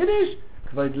cup for Kiddush.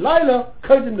 Kvod Layla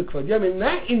Kodem LeKvod Yom. In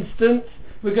that instance,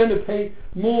 we're going to pay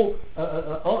more,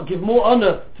 give more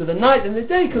honor to the night than the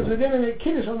day, because we're going to make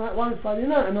Kiddush on that one Friday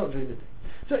night and not during the day.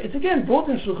 So it's again brought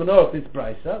in Shulchan Aruch, this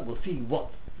brisa. We'll see what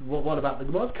about the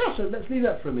Gemara's kasha. Let's leave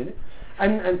that for a minute.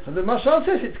 And so the Mashal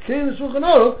says it's clear in the Shulchan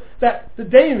Aruch that the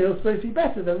day meal is supposed to be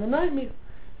better than the night meal.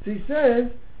 So he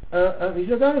says, I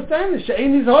understand this.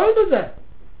 She'ein is horrible there.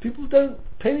 People don't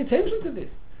pay any attention to this.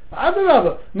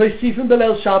 Adler, Meisifim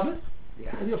Belel Shabbos.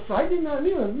 And your Friday night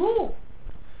meal is more.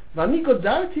 V'ani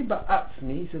godarti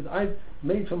ba'atzmi. He says, I've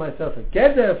made for myself a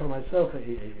geder, for myself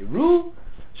a rule.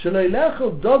 Shaloi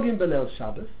lechol dogim belel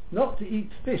Shabbos, not to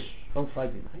eat fish on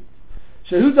Friday night.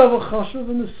 Shehu davar choshev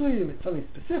v'nesuyim, it's something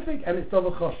specific and it's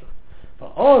davar choshev.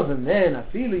 For oz and then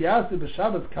afilu yasu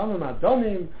b'Shabbos kamam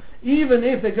adonim, even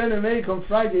if they're going to make on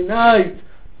Friday night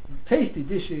tasty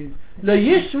dishes, lo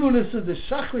yishvu lesu the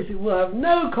shachris, it will have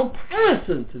no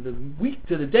comparison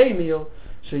to the day meal.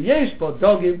 Sheyesh bo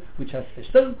dogim, which has fish.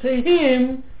 So to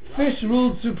him, fish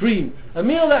ruled supreme. A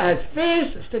meal that has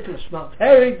fish, a stick of smoked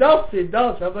herring, that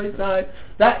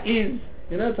is,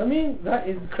 you know what I mean? That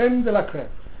is creme de la creme.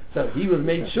 So he will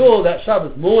make sure that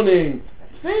Shabbos morning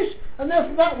fish, and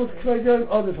therefore that was kvod yom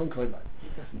other from kvod layla.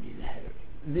 It doesn't mean herring.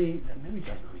 Maybe it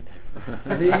doesn't mean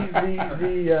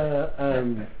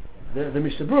herring. The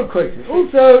Mishnah Berurah quotes it.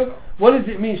 Also, what does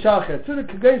it mean? Shachar to the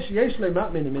kagon sheyesh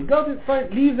le'mat minim. God is fine.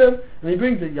 Leave them, and he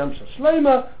brings it Yam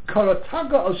Shlema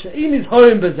Karataga al She'in is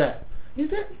horim bezeh. He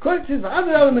quotes his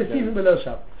Adler al Mesivim below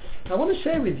Shabbos. I want to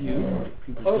share with you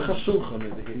Aruch HaShulchan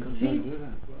over here, because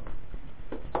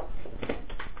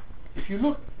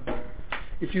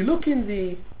if you look in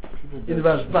the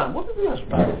Rashbam, what does the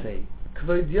Rashbam say?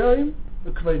 Kvod Yom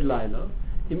u'Kvod Layla.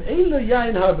 Im ein lo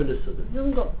yayin harbe lesuda. You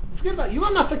haven't got, forget about it, you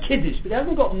want enough for Kiddush, but you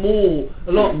haven't got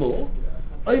a lot more.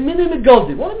 Oy mini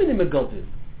megodim. What are mini megodim?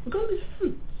 Megodim is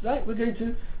fruits, right? We're going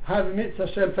to have a mitzvah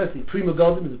Hashem firstly. Pri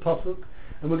megodim is a pasuk.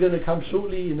 and we're going to come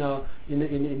shortly in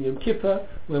Yom Kippur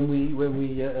when we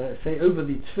say over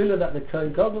the tefillah that the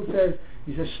Kohen Gadol says.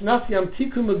 He says Shnas Yam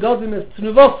Tikum Megadim Es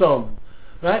Tnuvosom,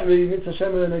 right? Mitzvah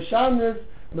Hashem Elonoshanes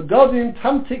Megadim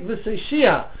Tamtik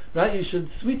V'Seishia, right? You should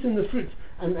sweeten the fruit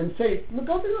and say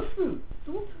Megadim of fruit.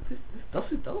 So what's this?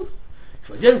 It does.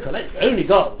 You've only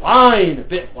got wine, a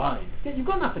bit of wine. Yeah, you've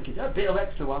got enough to a bit of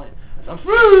extra wine and some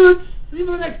fruits. Leave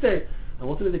it the next day. And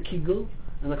what about the kigel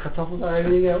and the kartoffels and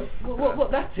everything else?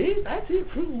 What? That's it.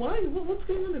 Fruit and wine. What's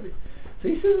going on with it? So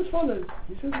he says as follows.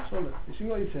 You see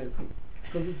what he says?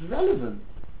 Because it's relevant.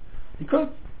 He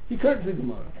quotes the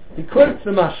Gemara. He quotes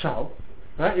the Mashal.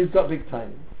 Right? He's got big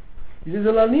time. He says,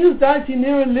 "Alanius daiti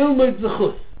nira lilmod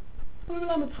zechus."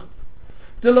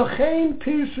 The Lochein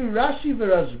Pirshu Rashi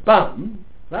v'Rashbam.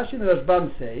 Rashi and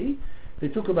Rashbam say they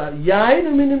talk about Yain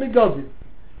and Minim Megodim.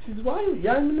 She says, why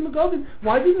Yain and Minim Megodim?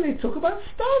 Why didn't they talk about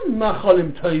Stam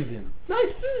Macholim Tovim?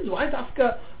 Nice foods. Why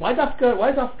dafka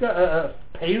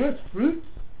Peiros fruits?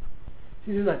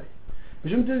 She says like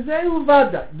this.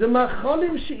 The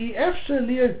Macholim She'i Efshe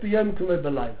Lios B'Yom K'moi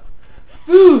B'Layla.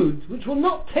 Foods which will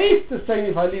not taste the same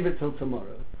if I leave it till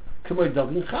tomorrow. K'moi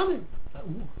Dogin Chamim.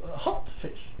 Hot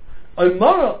fish. Or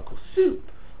marok, or soup,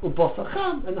 or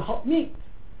bosacham, and hot meat.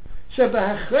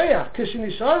 Shebehachreach,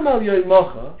 kishinishar mal yoy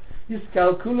mocha,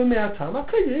 yiskal kula me'atam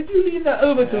akayim. If you leave that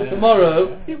over till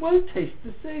tomorrow, it won't taste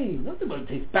the same. Not that it won't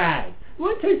taste bad. It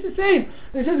won't taste the same.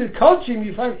 And it says in Kolchim,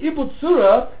 you find ibut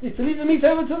surah is to leave the meat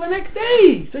over till the next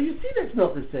day. So you see that's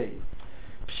not the same.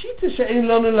 Pshita she'en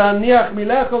lonu la'niach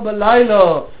milecho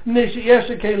b'laylo, ne'she'er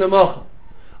she'kein l'mocha.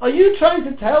 Are you trying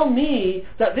to tell me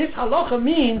that this halacha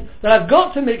means that I've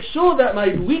got to make sure that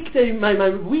my weekday, my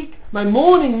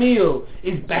morning meal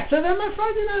is better than my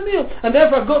Friday night meal, and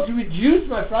therefore I've got to reduce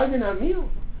my Friday night meal?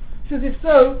 He says, if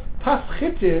so,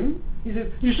 paschitim, he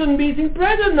says, you shouldn't be eating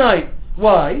bread at night.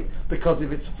 Why? Because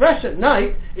if it's fresh at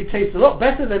night, it tastes a lot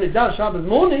better than it does Shabbos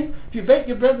morning. If you bake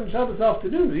your bread on Shabbos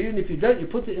afternoon, even if you don't, you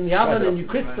put it in the oven and you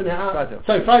crispen it up.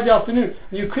 Friday afternoon,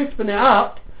 and you crispen it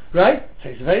up, right? It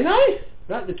tastes very nice.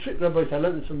 Right, the trick, Rabbi, I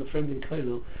learned this from a friend in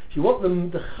Koilel. If you want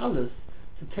the challahs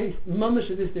to taste mamash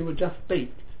as if they were just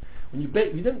baked. When you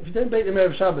bake, if you don't bake them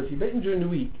Erev Shabbos, you bake them during the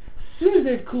week. As soon as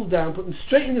they've cooled down, put them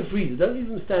straight in the freezer. Don't leave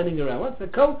them standing around. Once they're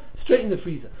cold, straight in the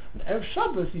freezer. And Erev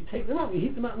Shabbos, you take them out, you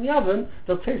heat them out in the oven,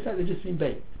 they'll taste like they've just been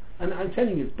baked. And I'm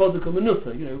telling you, it's boduk or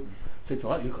menusa, So it's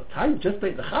alright, you've got time, just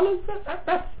bake the challahs.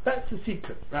 That's the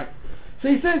secret, right? So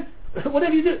he says,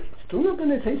 whatever you do, it's still not going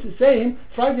to taste the same.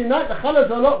 Friday night, the challahs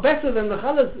are a lot better than the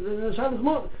challahs in the Shabbos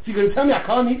morning. So you're going to tell me I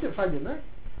can't eat it Friday night?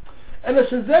 The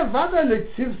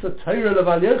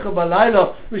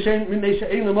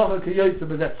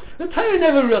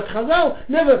Torah Chazal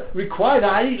never required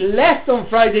that I eat less on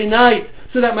Friday night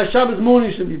so that my Shabbos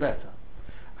morning should be better.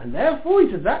 And therefore, he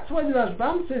says, that's why the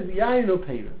Rashbam says Yain or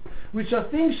Peiros, which are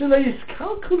things they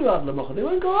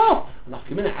won't go off. And I'll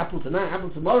come in an apple tonight, apple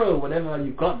tomorrow, whatever, and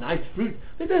you've got nice fruit.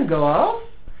 They don't go off.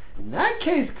 In that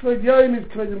case, Kvod Yom is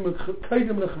Kodem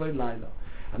L'Chvod Laila.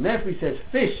 And therefore he says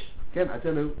fish. Again, I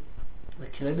don't know the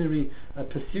culinary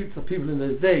pursuits of people in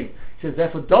those days. He says,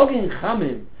 therefore, Dogin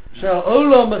Chamim, Shal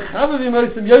Olam Mechavavim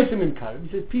Osem Yosem in Karim.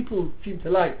 He says, people seem to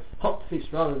like hot fish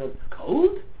rather than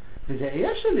cold. He says,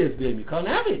 you can't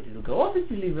have it. It'll go off if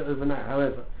you leave it overnight,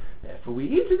 however. Therefore we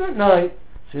eat it at night.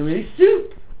 Similarly,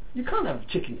 soup. You can't have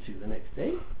chicken soup the next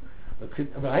day.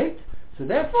 Right? So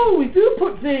therefore we do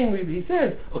put things, he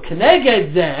says, or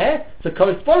keneged there, so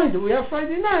corresponding to what we have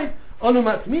Friday night, we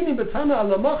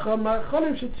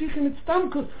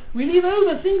leave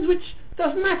over things which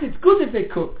doesn't matter. It's good if they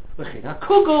cook. Similarly,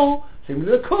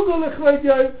 the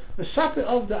kugel, the shapit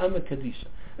of the Amma Kadisha.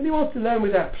 And he wants to learn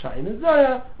with that Pshat in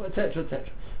Zoya, etc., etc.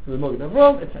 So the Mogen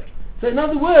Avram, etc. So in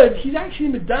other words, he's actually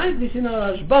medayed this in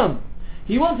our Rashbam.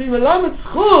 He wants to be melamed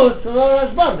chutz from our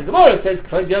Rashbam. The Gemara says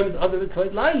Kvod Yom is other than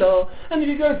Kvod Laila, and if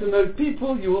you go to those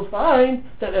people, you will find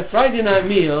that their Friday night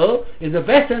meal is a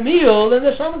better meal than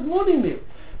their Shabbos morning meal.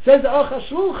 Says the Aruch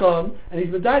HaShulchan, and he's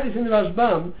medayed this in the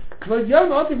Rashbam. Kvod Yom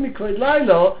otiv mikvod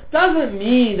Laila doesn't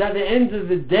mean that at the end of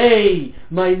the day,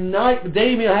 my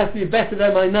day meal has to be better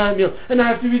than my night meal, and I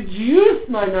have to reduce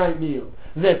my night meal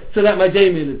so that my day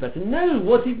meal is better. No,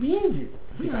 what it means is,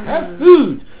 if I have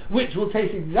food which will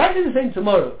taste exactly the same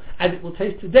tomorrow as it will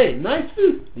taste today, nice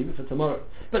food, leave it for tomorrow.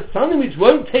 But something which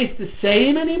won't taste the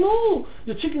same anymore.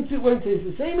 Your chicken soup won't taste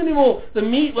the same anymore. The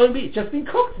meat won't be, it's just been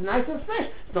cooked, it's nice and fresh.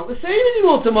 It's not the same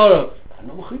anymore tomorrow. I'm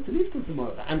not going to leave till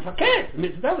tomorrow. I'm faket. The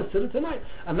mitzvah is still tonight.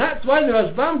 And that's why the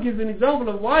Rashbam gives an example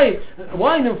of wine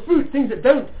and fruit, things that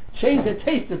don't change their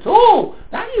taste at all.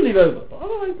 That you leave over. But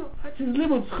otherwise not. That's his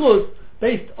limud schuz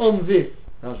based on this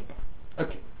Rashbam.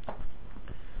 Okay.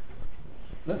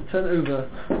 let's turn over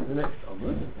the next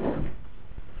onward.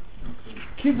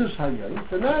 Kiddush Hayom.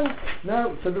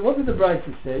 So what did the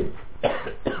Brisa say?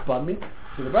 Pardon me.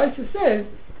 So the Brisa says,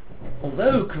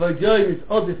 although Kvod Yom is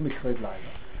Odif Mikvod Laila,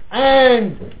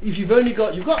 and if you've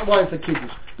got wine for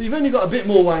Kiddush, but you've only got a bit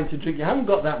more wine to drink, you haven't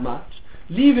got that much,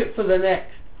 leave it for the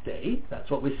next day, that's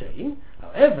what we're saying.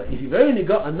 However, if you've only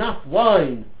got enough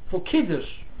wine for Kiddush,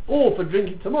 or for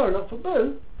drinking tomorrow, not for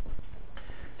both,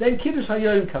 then Kiddush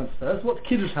Hayom comes first. What's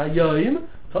Kiddush Hayom?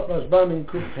 Top Rashbam in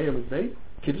Kuf Hayom Beis.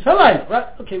 Kiddush Halayla, right?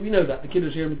 Okay, we know that. The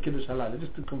Kiddush Hayom is Kiddush Halayla,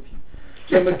 just to confuse.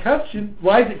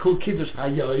 Why is it called Kiddush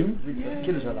Hayom?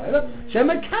 Kiddush Halayla.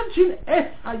 Shemakachin es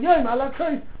Hayom ala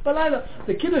kois balayla.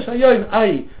 The Kiddush Hayom,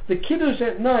 i.e., the Kiddush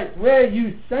at night, where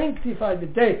you sanctify the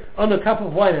day on a cup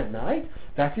of wine at night,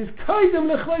 that is koidem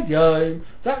lechvod yom.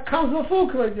 That comes before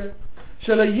kvod yom.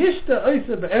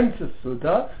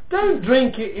 Don't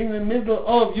drink it in the middle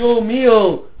of your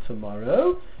meal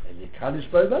tomorrow.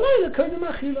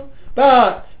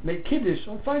 But make Kiddush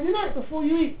on Friday night before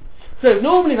you eat. So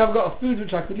normally if I've got a food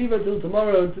which I could leave it till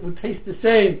tomorrow and it would taste the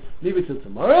same, leave it till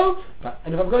tomorrow.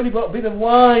 And if I've only got a bit of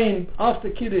wine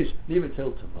after Kiddush, leave it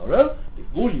till tomorrow. If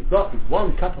all you've got is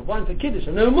 1 cup of wine for Kiddush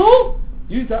and no more,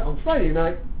 use that on Friday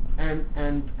night and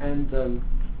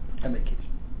make Kiddush.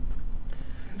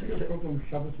 The problem with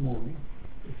Shabbos morning,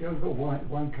 if you haven't got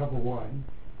 1 cup of wine,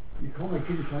 you can't make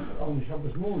Kiddush on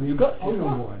Shabbos morning. You've got to.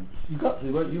 Wine. You've got to.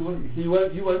 You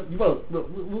won't.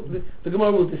 Look, the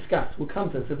Gemara will discuss. We'll come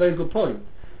to it. It's a very good point.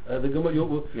 The Gemara,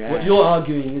 what you're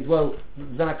arguing is, well,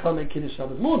 then I can't make Kiddush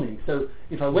Shabbos morning. So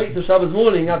if I wait till Shabbos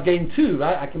morning, I've gained 2,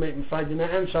 right? I can make them Friday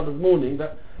night and Shabbos morning.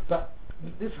 But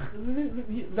the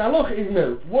halacha is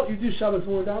no. What you do Shabbos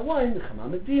morning without wine, the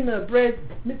Chama Medina, bread,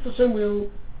 mitzvah shem will.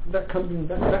 That comes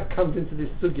into this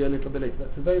sugya a little bit later.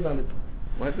 That's a very valid point.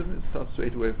 Why doesn't it start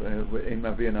straight away with Ein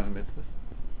Mavi and Mitzvahs?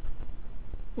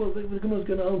 Well, the Gemara is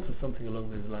going to answer something along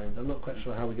those lines. I'm not quite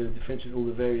sure how we're going to differentiate all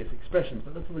the various expressions,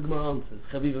 but that's what the Gemara answers.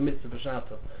 Chaviva Mitzvah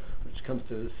B'Shato, which comes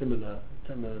to a similar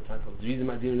type of reason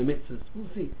might do in the mitzvahs. We'll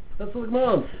see. That's what the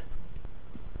Gemara answers.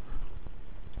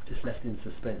 Just left in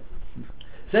suspense.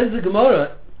 Says the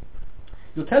Gemara,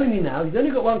 you're telling me now, he's only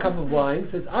got 1 cup of wine,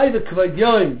 so it's either Kvod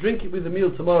Yom, drink it with the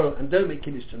meal tomorrow and don't make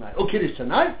Kiddush tonight, or Kiddush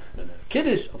tonight, no,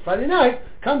 Kiddush on Friday night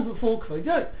comes before Kvod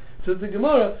Yom. So the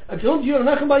Gemara,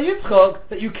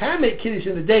 that you can make Kiddush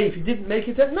in the day if you didn't make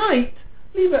it at night,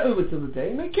 leave it over till the day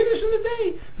and make Kiddush in the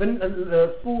day. Then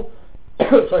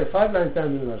 5 lines down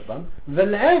in the Rashbam,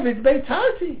 V'le'evid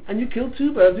beitarti, and you kill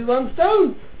 2 birds with 1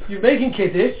 stone. You're making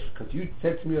Kiddush, because you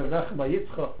said to me,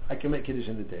 I can make Kiddush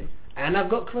in the day, and I've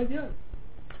got Kvod Yom.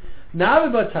 Now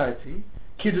Batarti,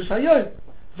 Kiddush Hayom.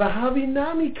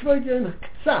 Vahavinami Kvod Yom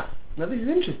Ktsaf. Now this is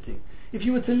interesting. If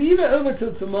you were to leave it over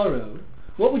till tomorrow,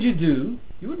 what would you do?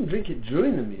 You wouldn't drink it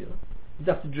during the meal. You'd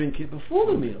have to drink it before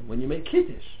the meal, when you make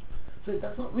Kiddush. So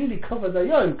that's not really Kavod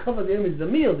Hayom. Kavod Hayom is the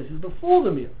meal. This is before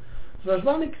the meal. So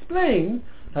Rashbam explains,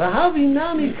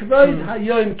 Vahavinami Kvod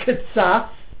Hayom Ktsaf.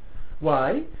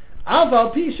 Why?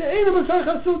 Aval Pi She'ena Masach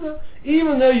HaSuda.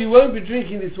 Even though you won't be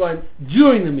drinking this wine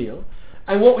during the meal,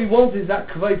 and what we want is that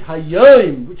Kvod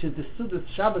Hayom, which is the Sudas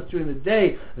Shabbos during the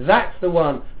day, that's the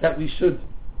one that we should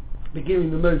be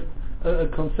giving the most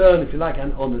concern, if you like,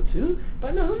 and honor to.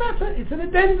 But no matter, it's an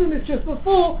addendum, it's just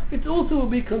before, it also will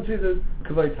be considered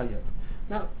Kvod Hayom.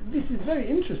 Now, this is very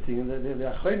interesting, and the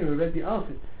Achronim already asked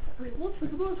it. I mean, what's the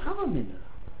Gemara's Havamina?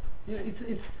 You know,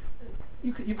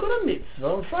 you've got a mitzvah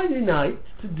on Friday night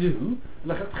to do,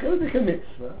 like a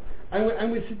mitzvah,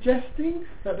 and we're suggesting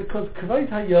that because Kvod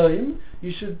Hayom,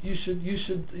 you should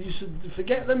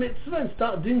forget the mitzvah and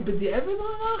start doing b'di'evet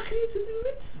to do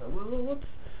mitzvah. Well, what's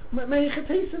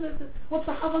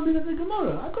the Havamina of the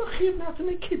Gemara? I've got chiyuv now to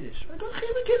make Kiddush. I've got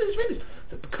chiyuv to Kiddush finished.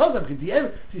 So because of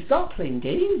b'di'evet, so you start playing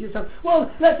games. You start,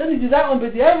 well, let's only do that one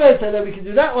b'di'evet, and then we can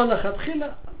do that one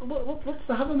l'chatchila. What's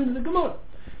the Havamina of the Gemara?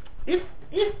 If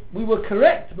we were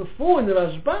correct before in the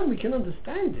Rashbam, we can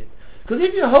understand it. Because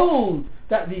if you hold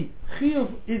that the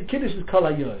chiyuv is Kiddush is Kol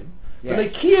Hayom, but the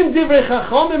kiyum divrei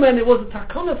chachomim, and it was a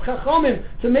takonat chachomim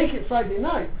to make it Friday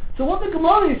night. So what the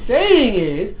Gemara is saying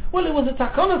is, well, it was a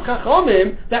takonat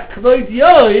chachomim that Kvod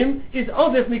Yom is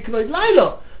odef mikvod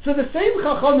laila. So the same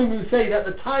chachomim who say that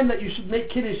the time that you should make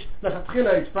Kiddush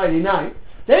l'chatchila is Friday night,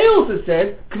 they also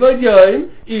said Kvod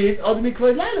Yom is odef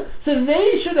mikvod laila. So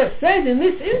they should have said in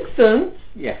this instance,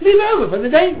 leave it over for the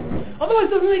day. Otherwise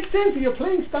it doesn't make sense. If you're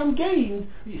playing some games,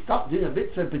 you start doing a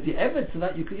bit so but the evidence so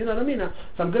that you can, you know what I mean?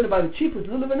 So I'm going to buy the cheapest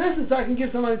little vanessa so I can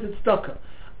give some money to the stocker.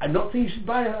 I'm not saying you should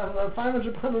buy a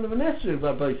 500 pound of an Esrog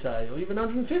by Boisai, or even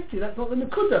 150. That's not the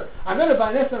Nakuda. I'm going to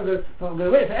buy an Esrog. I'm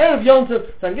going to wait for Erev Yom Tov,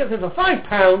 so I can get them for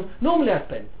 £5. Normally I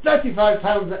spend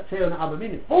 £35, let's say, on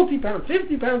Abamini, £40,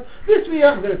 £50. This year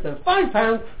I'm going to spend £5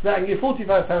 so that I can give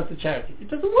 £45 to charity. It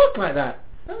doesn't work like that.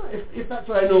 No, if that's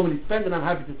what I normally spend and I'm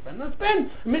happy to spend, I spend.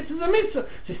 A mitzvah is a mitzvah.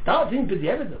 So start doing busy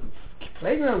evidence,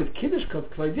 playing around with Kiddush called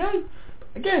Kvod Yom.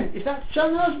 Again, if that's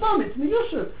Shana Rashbam, it's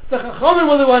Miyusha. The Chachamim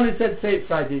were the one who said say it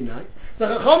Friday night. The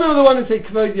Chachamim were the one who said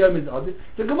Kvod Yom is Adler.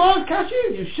 The Gemara's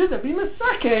Kashu, you should have been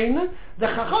Mesaken. The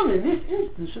Chachamim in this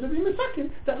instance should have been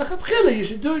Mesaken. That Lechatchila, you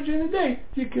should do it during the day.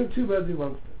 So you kill two birds with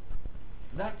one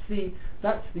stone.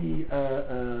 That's the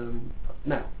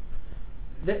now.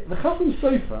 The Chacham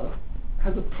Sofer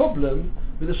has a problem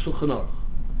with the Shulchan Aruch.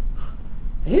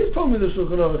 His problem with the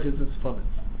Shulchan Aruch is as follows.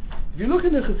 If you look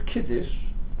in the Kiddush,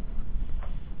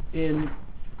 in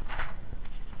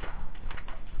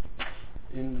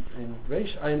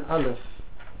Reish Ayin Aleph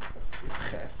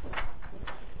Ches,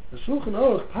 the Shulchan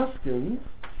Aruch Paskins,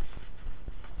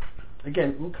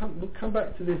 again we'll come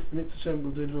back to this next Hashem.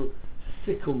 We'll do a little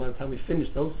sickle by the time we finish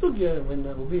the whole sugya, when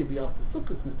that will be after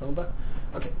Sukkot. But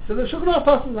okay, so the Shulchan Aruch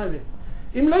Paskins like this: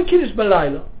 Im lo Kiddush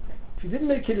b'layla, if you didn't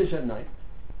make Kiddush at night,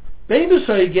 bein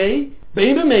b'shoigei,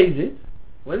 bein b'mezid.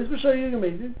 What is b'shoigei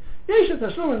b'mezid? You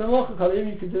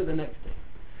can do it the next day.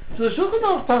 So the Shulchan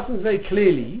Aruch passes very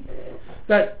clearly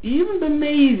that even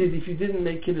b'mezid, if you didn't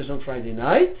make Kiddush on Friday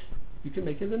night, you can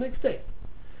make it the next day.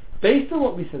 Based on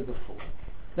what we said before,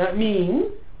 that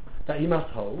means that he must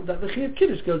hold that the Chiyuv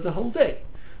Kiddush goes the whole day.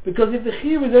 Because if the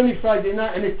Chiyuv is only Friday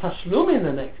night and it's Tashlumin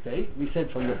the next day, we said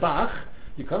from the Bach,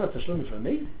 you can't have Tashlumin for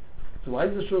b'mezid. So why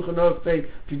does the Shulchan Aruch say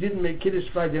if you didn't make Kiddush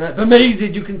Friday night,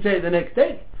 b'mezid you can say it the next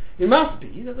day? It must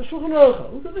be that the Shulchan Aruch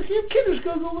holds that the Chiyuv Kiddush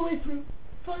goes all the way through.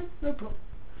 Fine, no problem.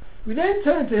 We then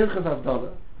turn to Hilchas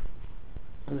Havdalah,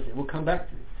 and we'll come back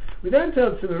to it. We then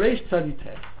turn to the Reish Tzadi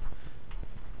Tes.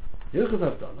 Hilchas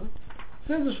Havdalah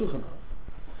says the Shulchan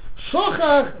Aruch,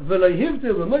 Shochach v'lo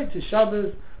hivdil b'motzei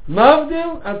Shabbos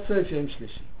mavdil ad sof yom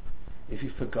shlishi. If he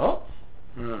forgot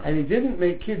and he didn't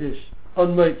make Kiddush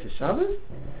on Motzei Shabbos,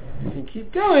 you can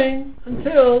keep going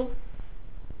until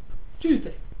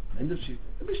Tuesday, end of Tuesday.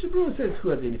 The Bishop Brewer says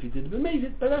Chuadin if you did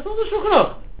b'mezid, but that's not the Shulchan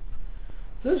Aruch.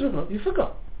 So the Shulchan Aruch, you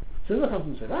forgot. So the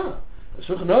Chacham said, the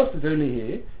Shulchan Aruch is only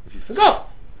here if you forgot.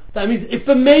 That means if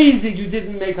b'mezid you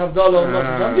didn't make Havdalah on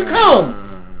Motzei Shabbos, you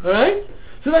can't. Alright?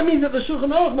 So that means that the Shulchan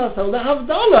Aruch must hold that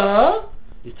Havdalah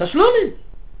is Tashlumin.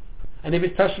 And if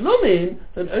it's Tashlumin,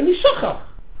 then only Shochach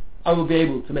I will be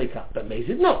able to make up, but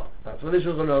b'mezid not. That's what the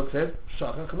Shulchan Aruch says,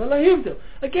 Shochach v'lo hivdil.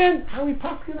 Again, how we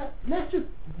pass that? Let's just,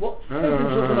 what says in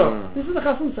Shulchan Aruch? This is the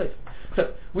Chasam Sofer.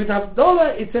 So, with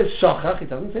Havdalah it says Shochach, it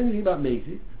doesn't say anything about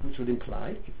b'mezid, which would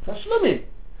imply it's Tashlumin.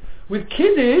 With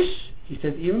Kiddush, he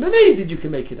says even b'mezid you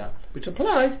can make it up, which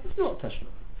applies, it's not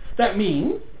Tashlumin. That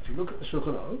means, if you look at the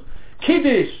Shulchan Aruch,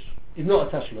 Kiddush is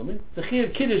not a Tashlumin, the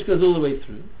Chiyuv Kiddush goes all the way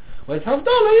through, whereas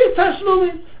Havdalah is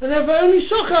Tashlumin, and therefore only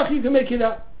Shochach you can make it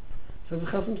up. So the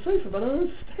Chasam Sofer, but I don't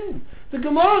understand. The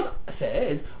Gemara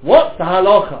says, what's the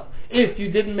halacha? If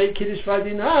you didn't make Kiddush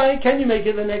Friday night, can you make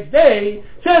it the next day?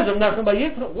 Says Rav Nachman bar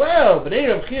Yitzchak, well, but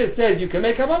Rav Chia says you can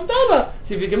make up Havdalah.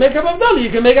 So if you can make up Havdalah,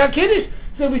 you can make up Kiddush.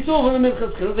 So we saw from the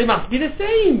Minchas Chilul, they must be the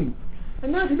same.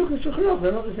 And now if you look at Shulchan Aruch,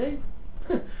 they're not the same.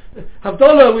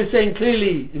 Havdalah, we're saying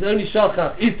clearly, is only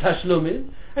Shochach, is Tashlumin.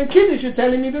 And Kiddush, you're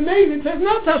telling me b'mezid, it says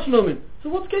not Tashlumin. So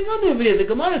what's going on over here? The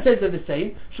Gemara says they're the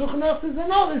same, Shulchan Aruch says they're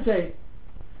not the same.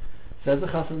 Says the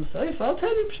Chasam Sofer, I'll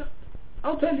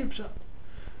tell you Pshat.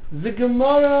 The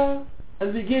Gemara, at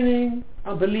the beginning,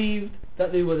 I believed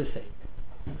that they were the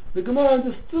same. The Gemara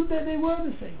understood that they were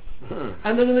the same.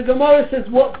 And then the Gemara says,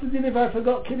 what's the din if I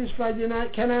forgot Kiddush Friday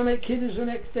night? Can I make Kiddush the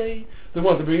next day? They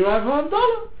want to bring right for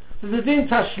Havdalah. So the din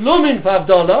Tashlumin for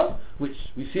Havdalah, which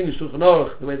we've seen in Shulchan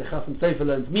Aruch, the way the Chasam Sofer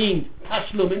learns, means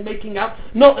Tashlumin, making up,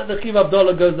 not that the Chiyuv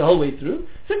Havdalah goes the whole way through.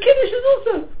 So Kiddush is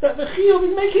also that the Chiyuv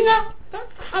is making up.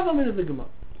 That's the Chavamin of the Gemara.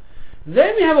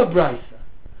 Then we have a Brisa,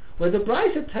 where the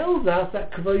Brisa tells us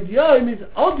that Kvod Yom is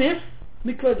Odif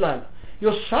Mikvod Laila.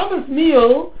 Your Shabbos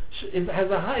meal is a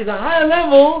higher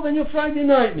level than your Friday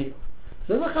night meal.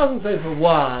 So the Chazan says,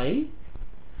 why?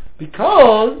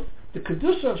 Because the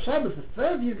Kedusha of Shabbos, the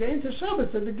further you get into Shabbos,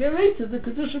 so the greater the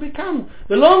Kedusha becomes,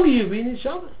 the longer you've been in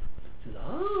Shabbos. He says,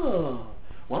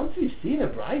 once you've seen a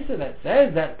Brisa that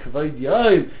says that Kvod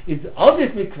Yom is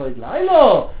Odif Mikvod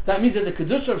Laila, that means that the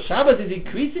Kedusha of Shabbos is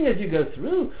increasing as you go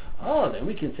through. Then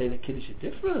we can say that Kiddush is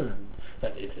different.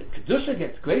 That if the Kedusha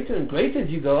gets greater and greater as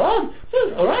you go on,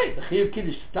 so alright, the Chiyuv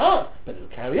Kiddush starts, but it'll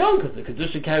carry on, because the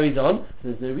Kedusha carries on, so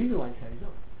there's no reason why it carries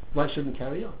on. Why it shouldn't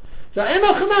carry on. So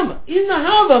Emachamama, in the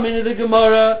Hava, meaning the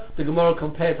Gemara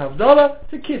compares Havdalah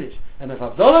to Kiddush. And if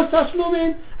Havdalah is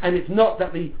Tashlumin, and it's not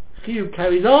that the Chiyuv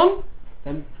carries on,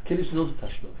 then Kiddush is also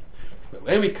Tashlumin. But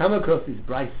when we come across this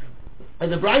Brisa,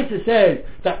 and the Brisa says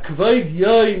that Kvod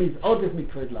Yom is Odef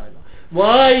Mikvod Laila,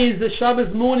 why is the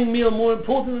Shabbos morning meal more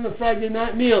important than the Friday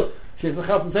night meal? Says the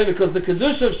Chasam Sofer, because the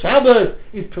Kedusha of Shabbos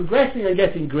is progressing and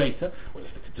getting greater. Well,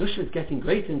 if the Kedusha is getting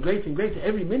greater and greater and greater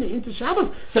every minute into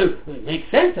Shabbos, so it makes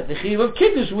sense that the Chiyuv of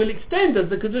Kiddush will extend as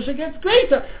the Kedusha gets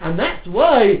greater. And that's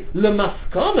why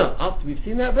Lemaskana, after we've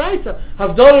seen that Brisa,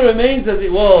 Havdalah remains as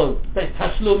it was. That's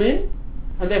Tashlumin,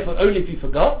 and therefore only if you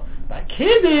forgot. But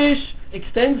Kiddush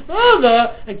extends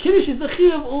further, and Kiddush is the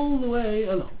Chiyuv all the way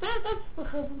along. That's the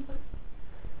Chasam Sofer.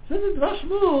 So the Dvash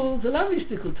Mul is a lovely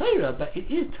shtickle Torah, but it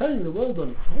is turning the world on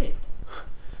its head.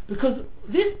 Because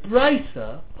this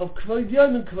Brisa of Kvod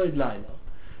Yom and Kvod Laila,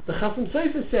 the Chasam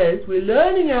Sofer says, we're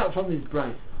learning out from this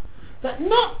Brisa, that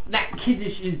not that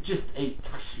Kiddush is just a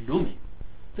Tashlumi.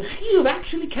 The Chiyuv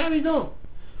actually carries on.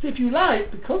 So if you like,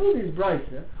 because of this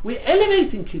Brisa, we're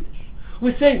elevating Kiddush.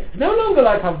 We're saying, no longer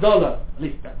like Havdalah, at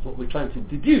least that's what we're trying to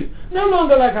deduce, no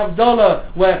longer like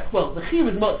Havdalah, where, well, the Chiyuv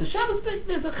is Motzei Shabbos,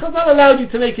 there's a Chazal allowed you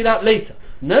to make it out later.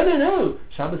 No.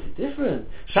 Shabbos is different.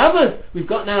 Shabbos, we've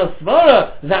got now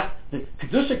Svara, that the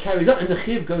Kedusha carries on, and the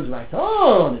Chiyuv goes right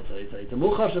on. It's a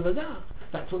Muchash of Adach.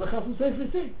 That's what the Chasam Sofer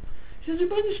is saying. He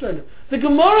says, the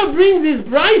Gemara brings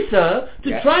this Brisa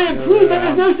to try and prove that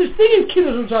there's no such thing as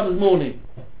Kiddush on Shabbos morning.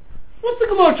 What's the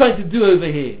Gemara trying to do over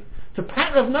here? To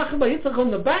pat Rav Nachman bar Yitzchak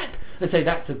on the back and say,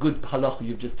 that's a good halacha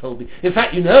you've just told me. In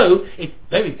fact,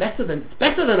 it's better than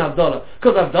Havdalah,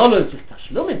 because Havdalah is just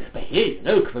Tashlumin. But here,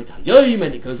 Kvod Hayom,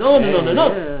 and it goes on and on and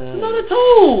on. Not at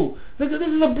all. This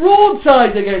is a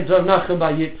broadside against Rav Nachman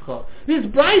bar Yitzchak. This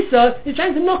Brisa is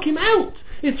trying to knock him out.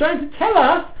 It's trying to tell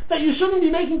us that you shouldn't be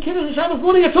making Kiddush on Shabbos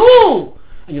morning at all.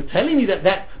 And you're telling me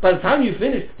that by the time you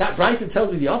finish, that Brisa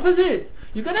tells me the opposite.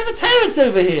 You've got to have a teretz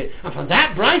over here. And from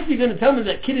that Brisa, you're going to tell me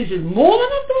that Kiddush is more than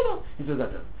Havdalah? He says, I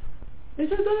don't. He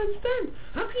says, I don't understand.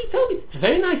 How can you tell me? It's a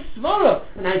very nice svara,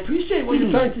 and I appreciate what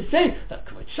you're trying to say, that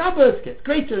Kvod Shabbos gets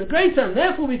greater and greater, and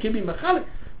therefore we can be machalik.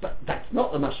 But that's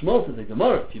not the mashmos of the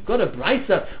Gemara. If you've got a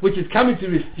Brisa which is coming to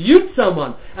refute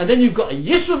someone, and then you've got a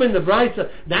Yishuv in the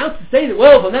Brisa, now to say that,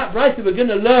 well, from that Brisa we're going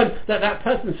to learn that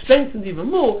person strengthens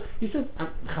even more, he says, and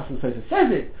the Chasam Sofer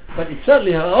says it, but it's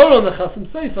certainly all on the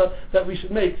Chasam Sofer that we should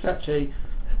make such a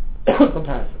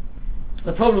comparison.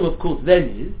 The problem, of course, then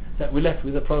is that we're left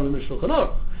with a problem in Shulchan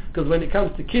Aruch, because when it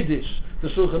comes to Kiddush, the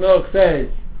Shulchan Aruch says,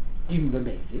 even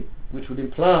b'mezid, which would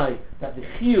imply that the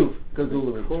Chiyuv goes all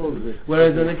the way through.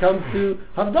 Whereas when it comes to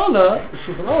Havdalah, the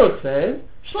Shulchan Aruch says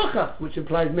Shlachach, which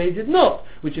implies Mezid not,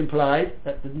 which implies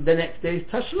that the next day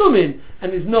is Tashlumin,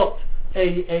 and is not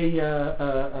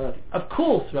of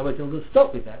course, Rabbi, I'm going to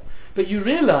stop with that. But you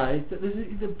realise that the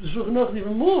Shulchan Aruch is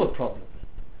even more of a problem.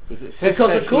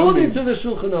 Because according to the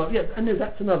Shulchan Aruch, yes, and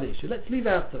that's another issue. Let's leave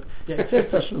out the, it says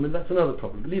Tashlumin, that's another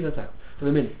problem. Leave that out for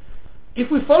a minute. If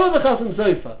we follow the Chasam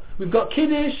Sofer, we've got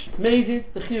Kiddush, Mezid,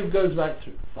 the Chiyuv goes right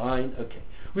through. Fine, okay.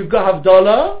 We've got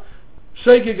Havdalah,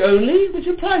 Shogeg only, which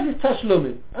implies it's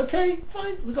Tashlumin. Okay,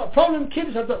 fine. We've got a problem,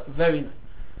 Kiddush, Havdalah, very nice.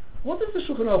 What does the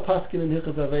Shulchan Aruch Paskin in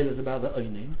Hilchos Avelos about the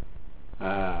Oynim?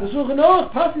 The Shulchan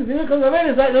Aruch Paskin in Hilchos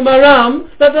Avelos like the Maram,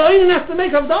 that the Oynim has to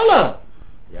make Havdalah.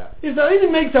 Yeah. If the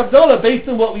Oynim makes Havdalah based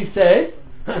on what we said,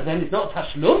 then it's not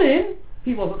Tashlumin.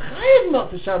 He wasn't chayav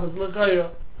not to Shabbos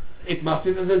l'chayra. It must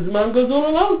be that the Zman goes all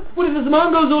along. Well, if the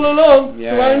Zman goes all along,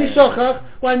 so why only Shochach?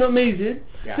 Why not Mezid?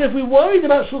 Yeah. So if we're worried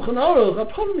about Shulchan Aruch, our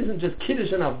problem isn't just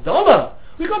Kiddush and Havdalah.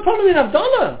 We've got a problem in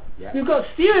Havdalah. Yeah. We've got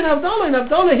steer in Havdalah. In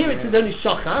Havdalah here it says only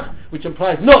Shochach, which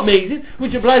implies not Mezid,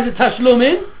 which implies a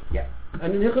Tashlumin. Yeah.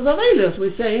 And in Hilchos Avelos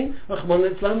we're saying, Rachman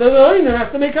Litzlan De'Oin,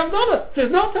 have to make Havdalah. So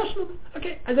it's not Tashlumin.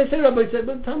 Okay, as I say, Rabbi said,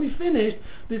 by the time we finish,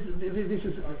 this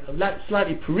is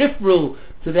slightly peripheral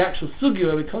to the actual sugya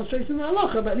where we concentrate on the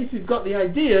halacha, but at least we've got the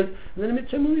ideas, and then in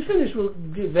midterm when we finish we'll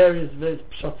give various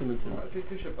pshatim and things.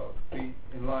 Tisha B'Av be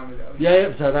in line with it?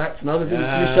 Yeah, so that's another thing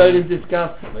that we showed and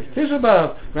discussed. Tisha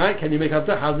B'Av, right? Can you make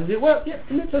Havdalah? How does it work? Yeah,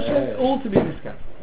 in midterm all to be discussed.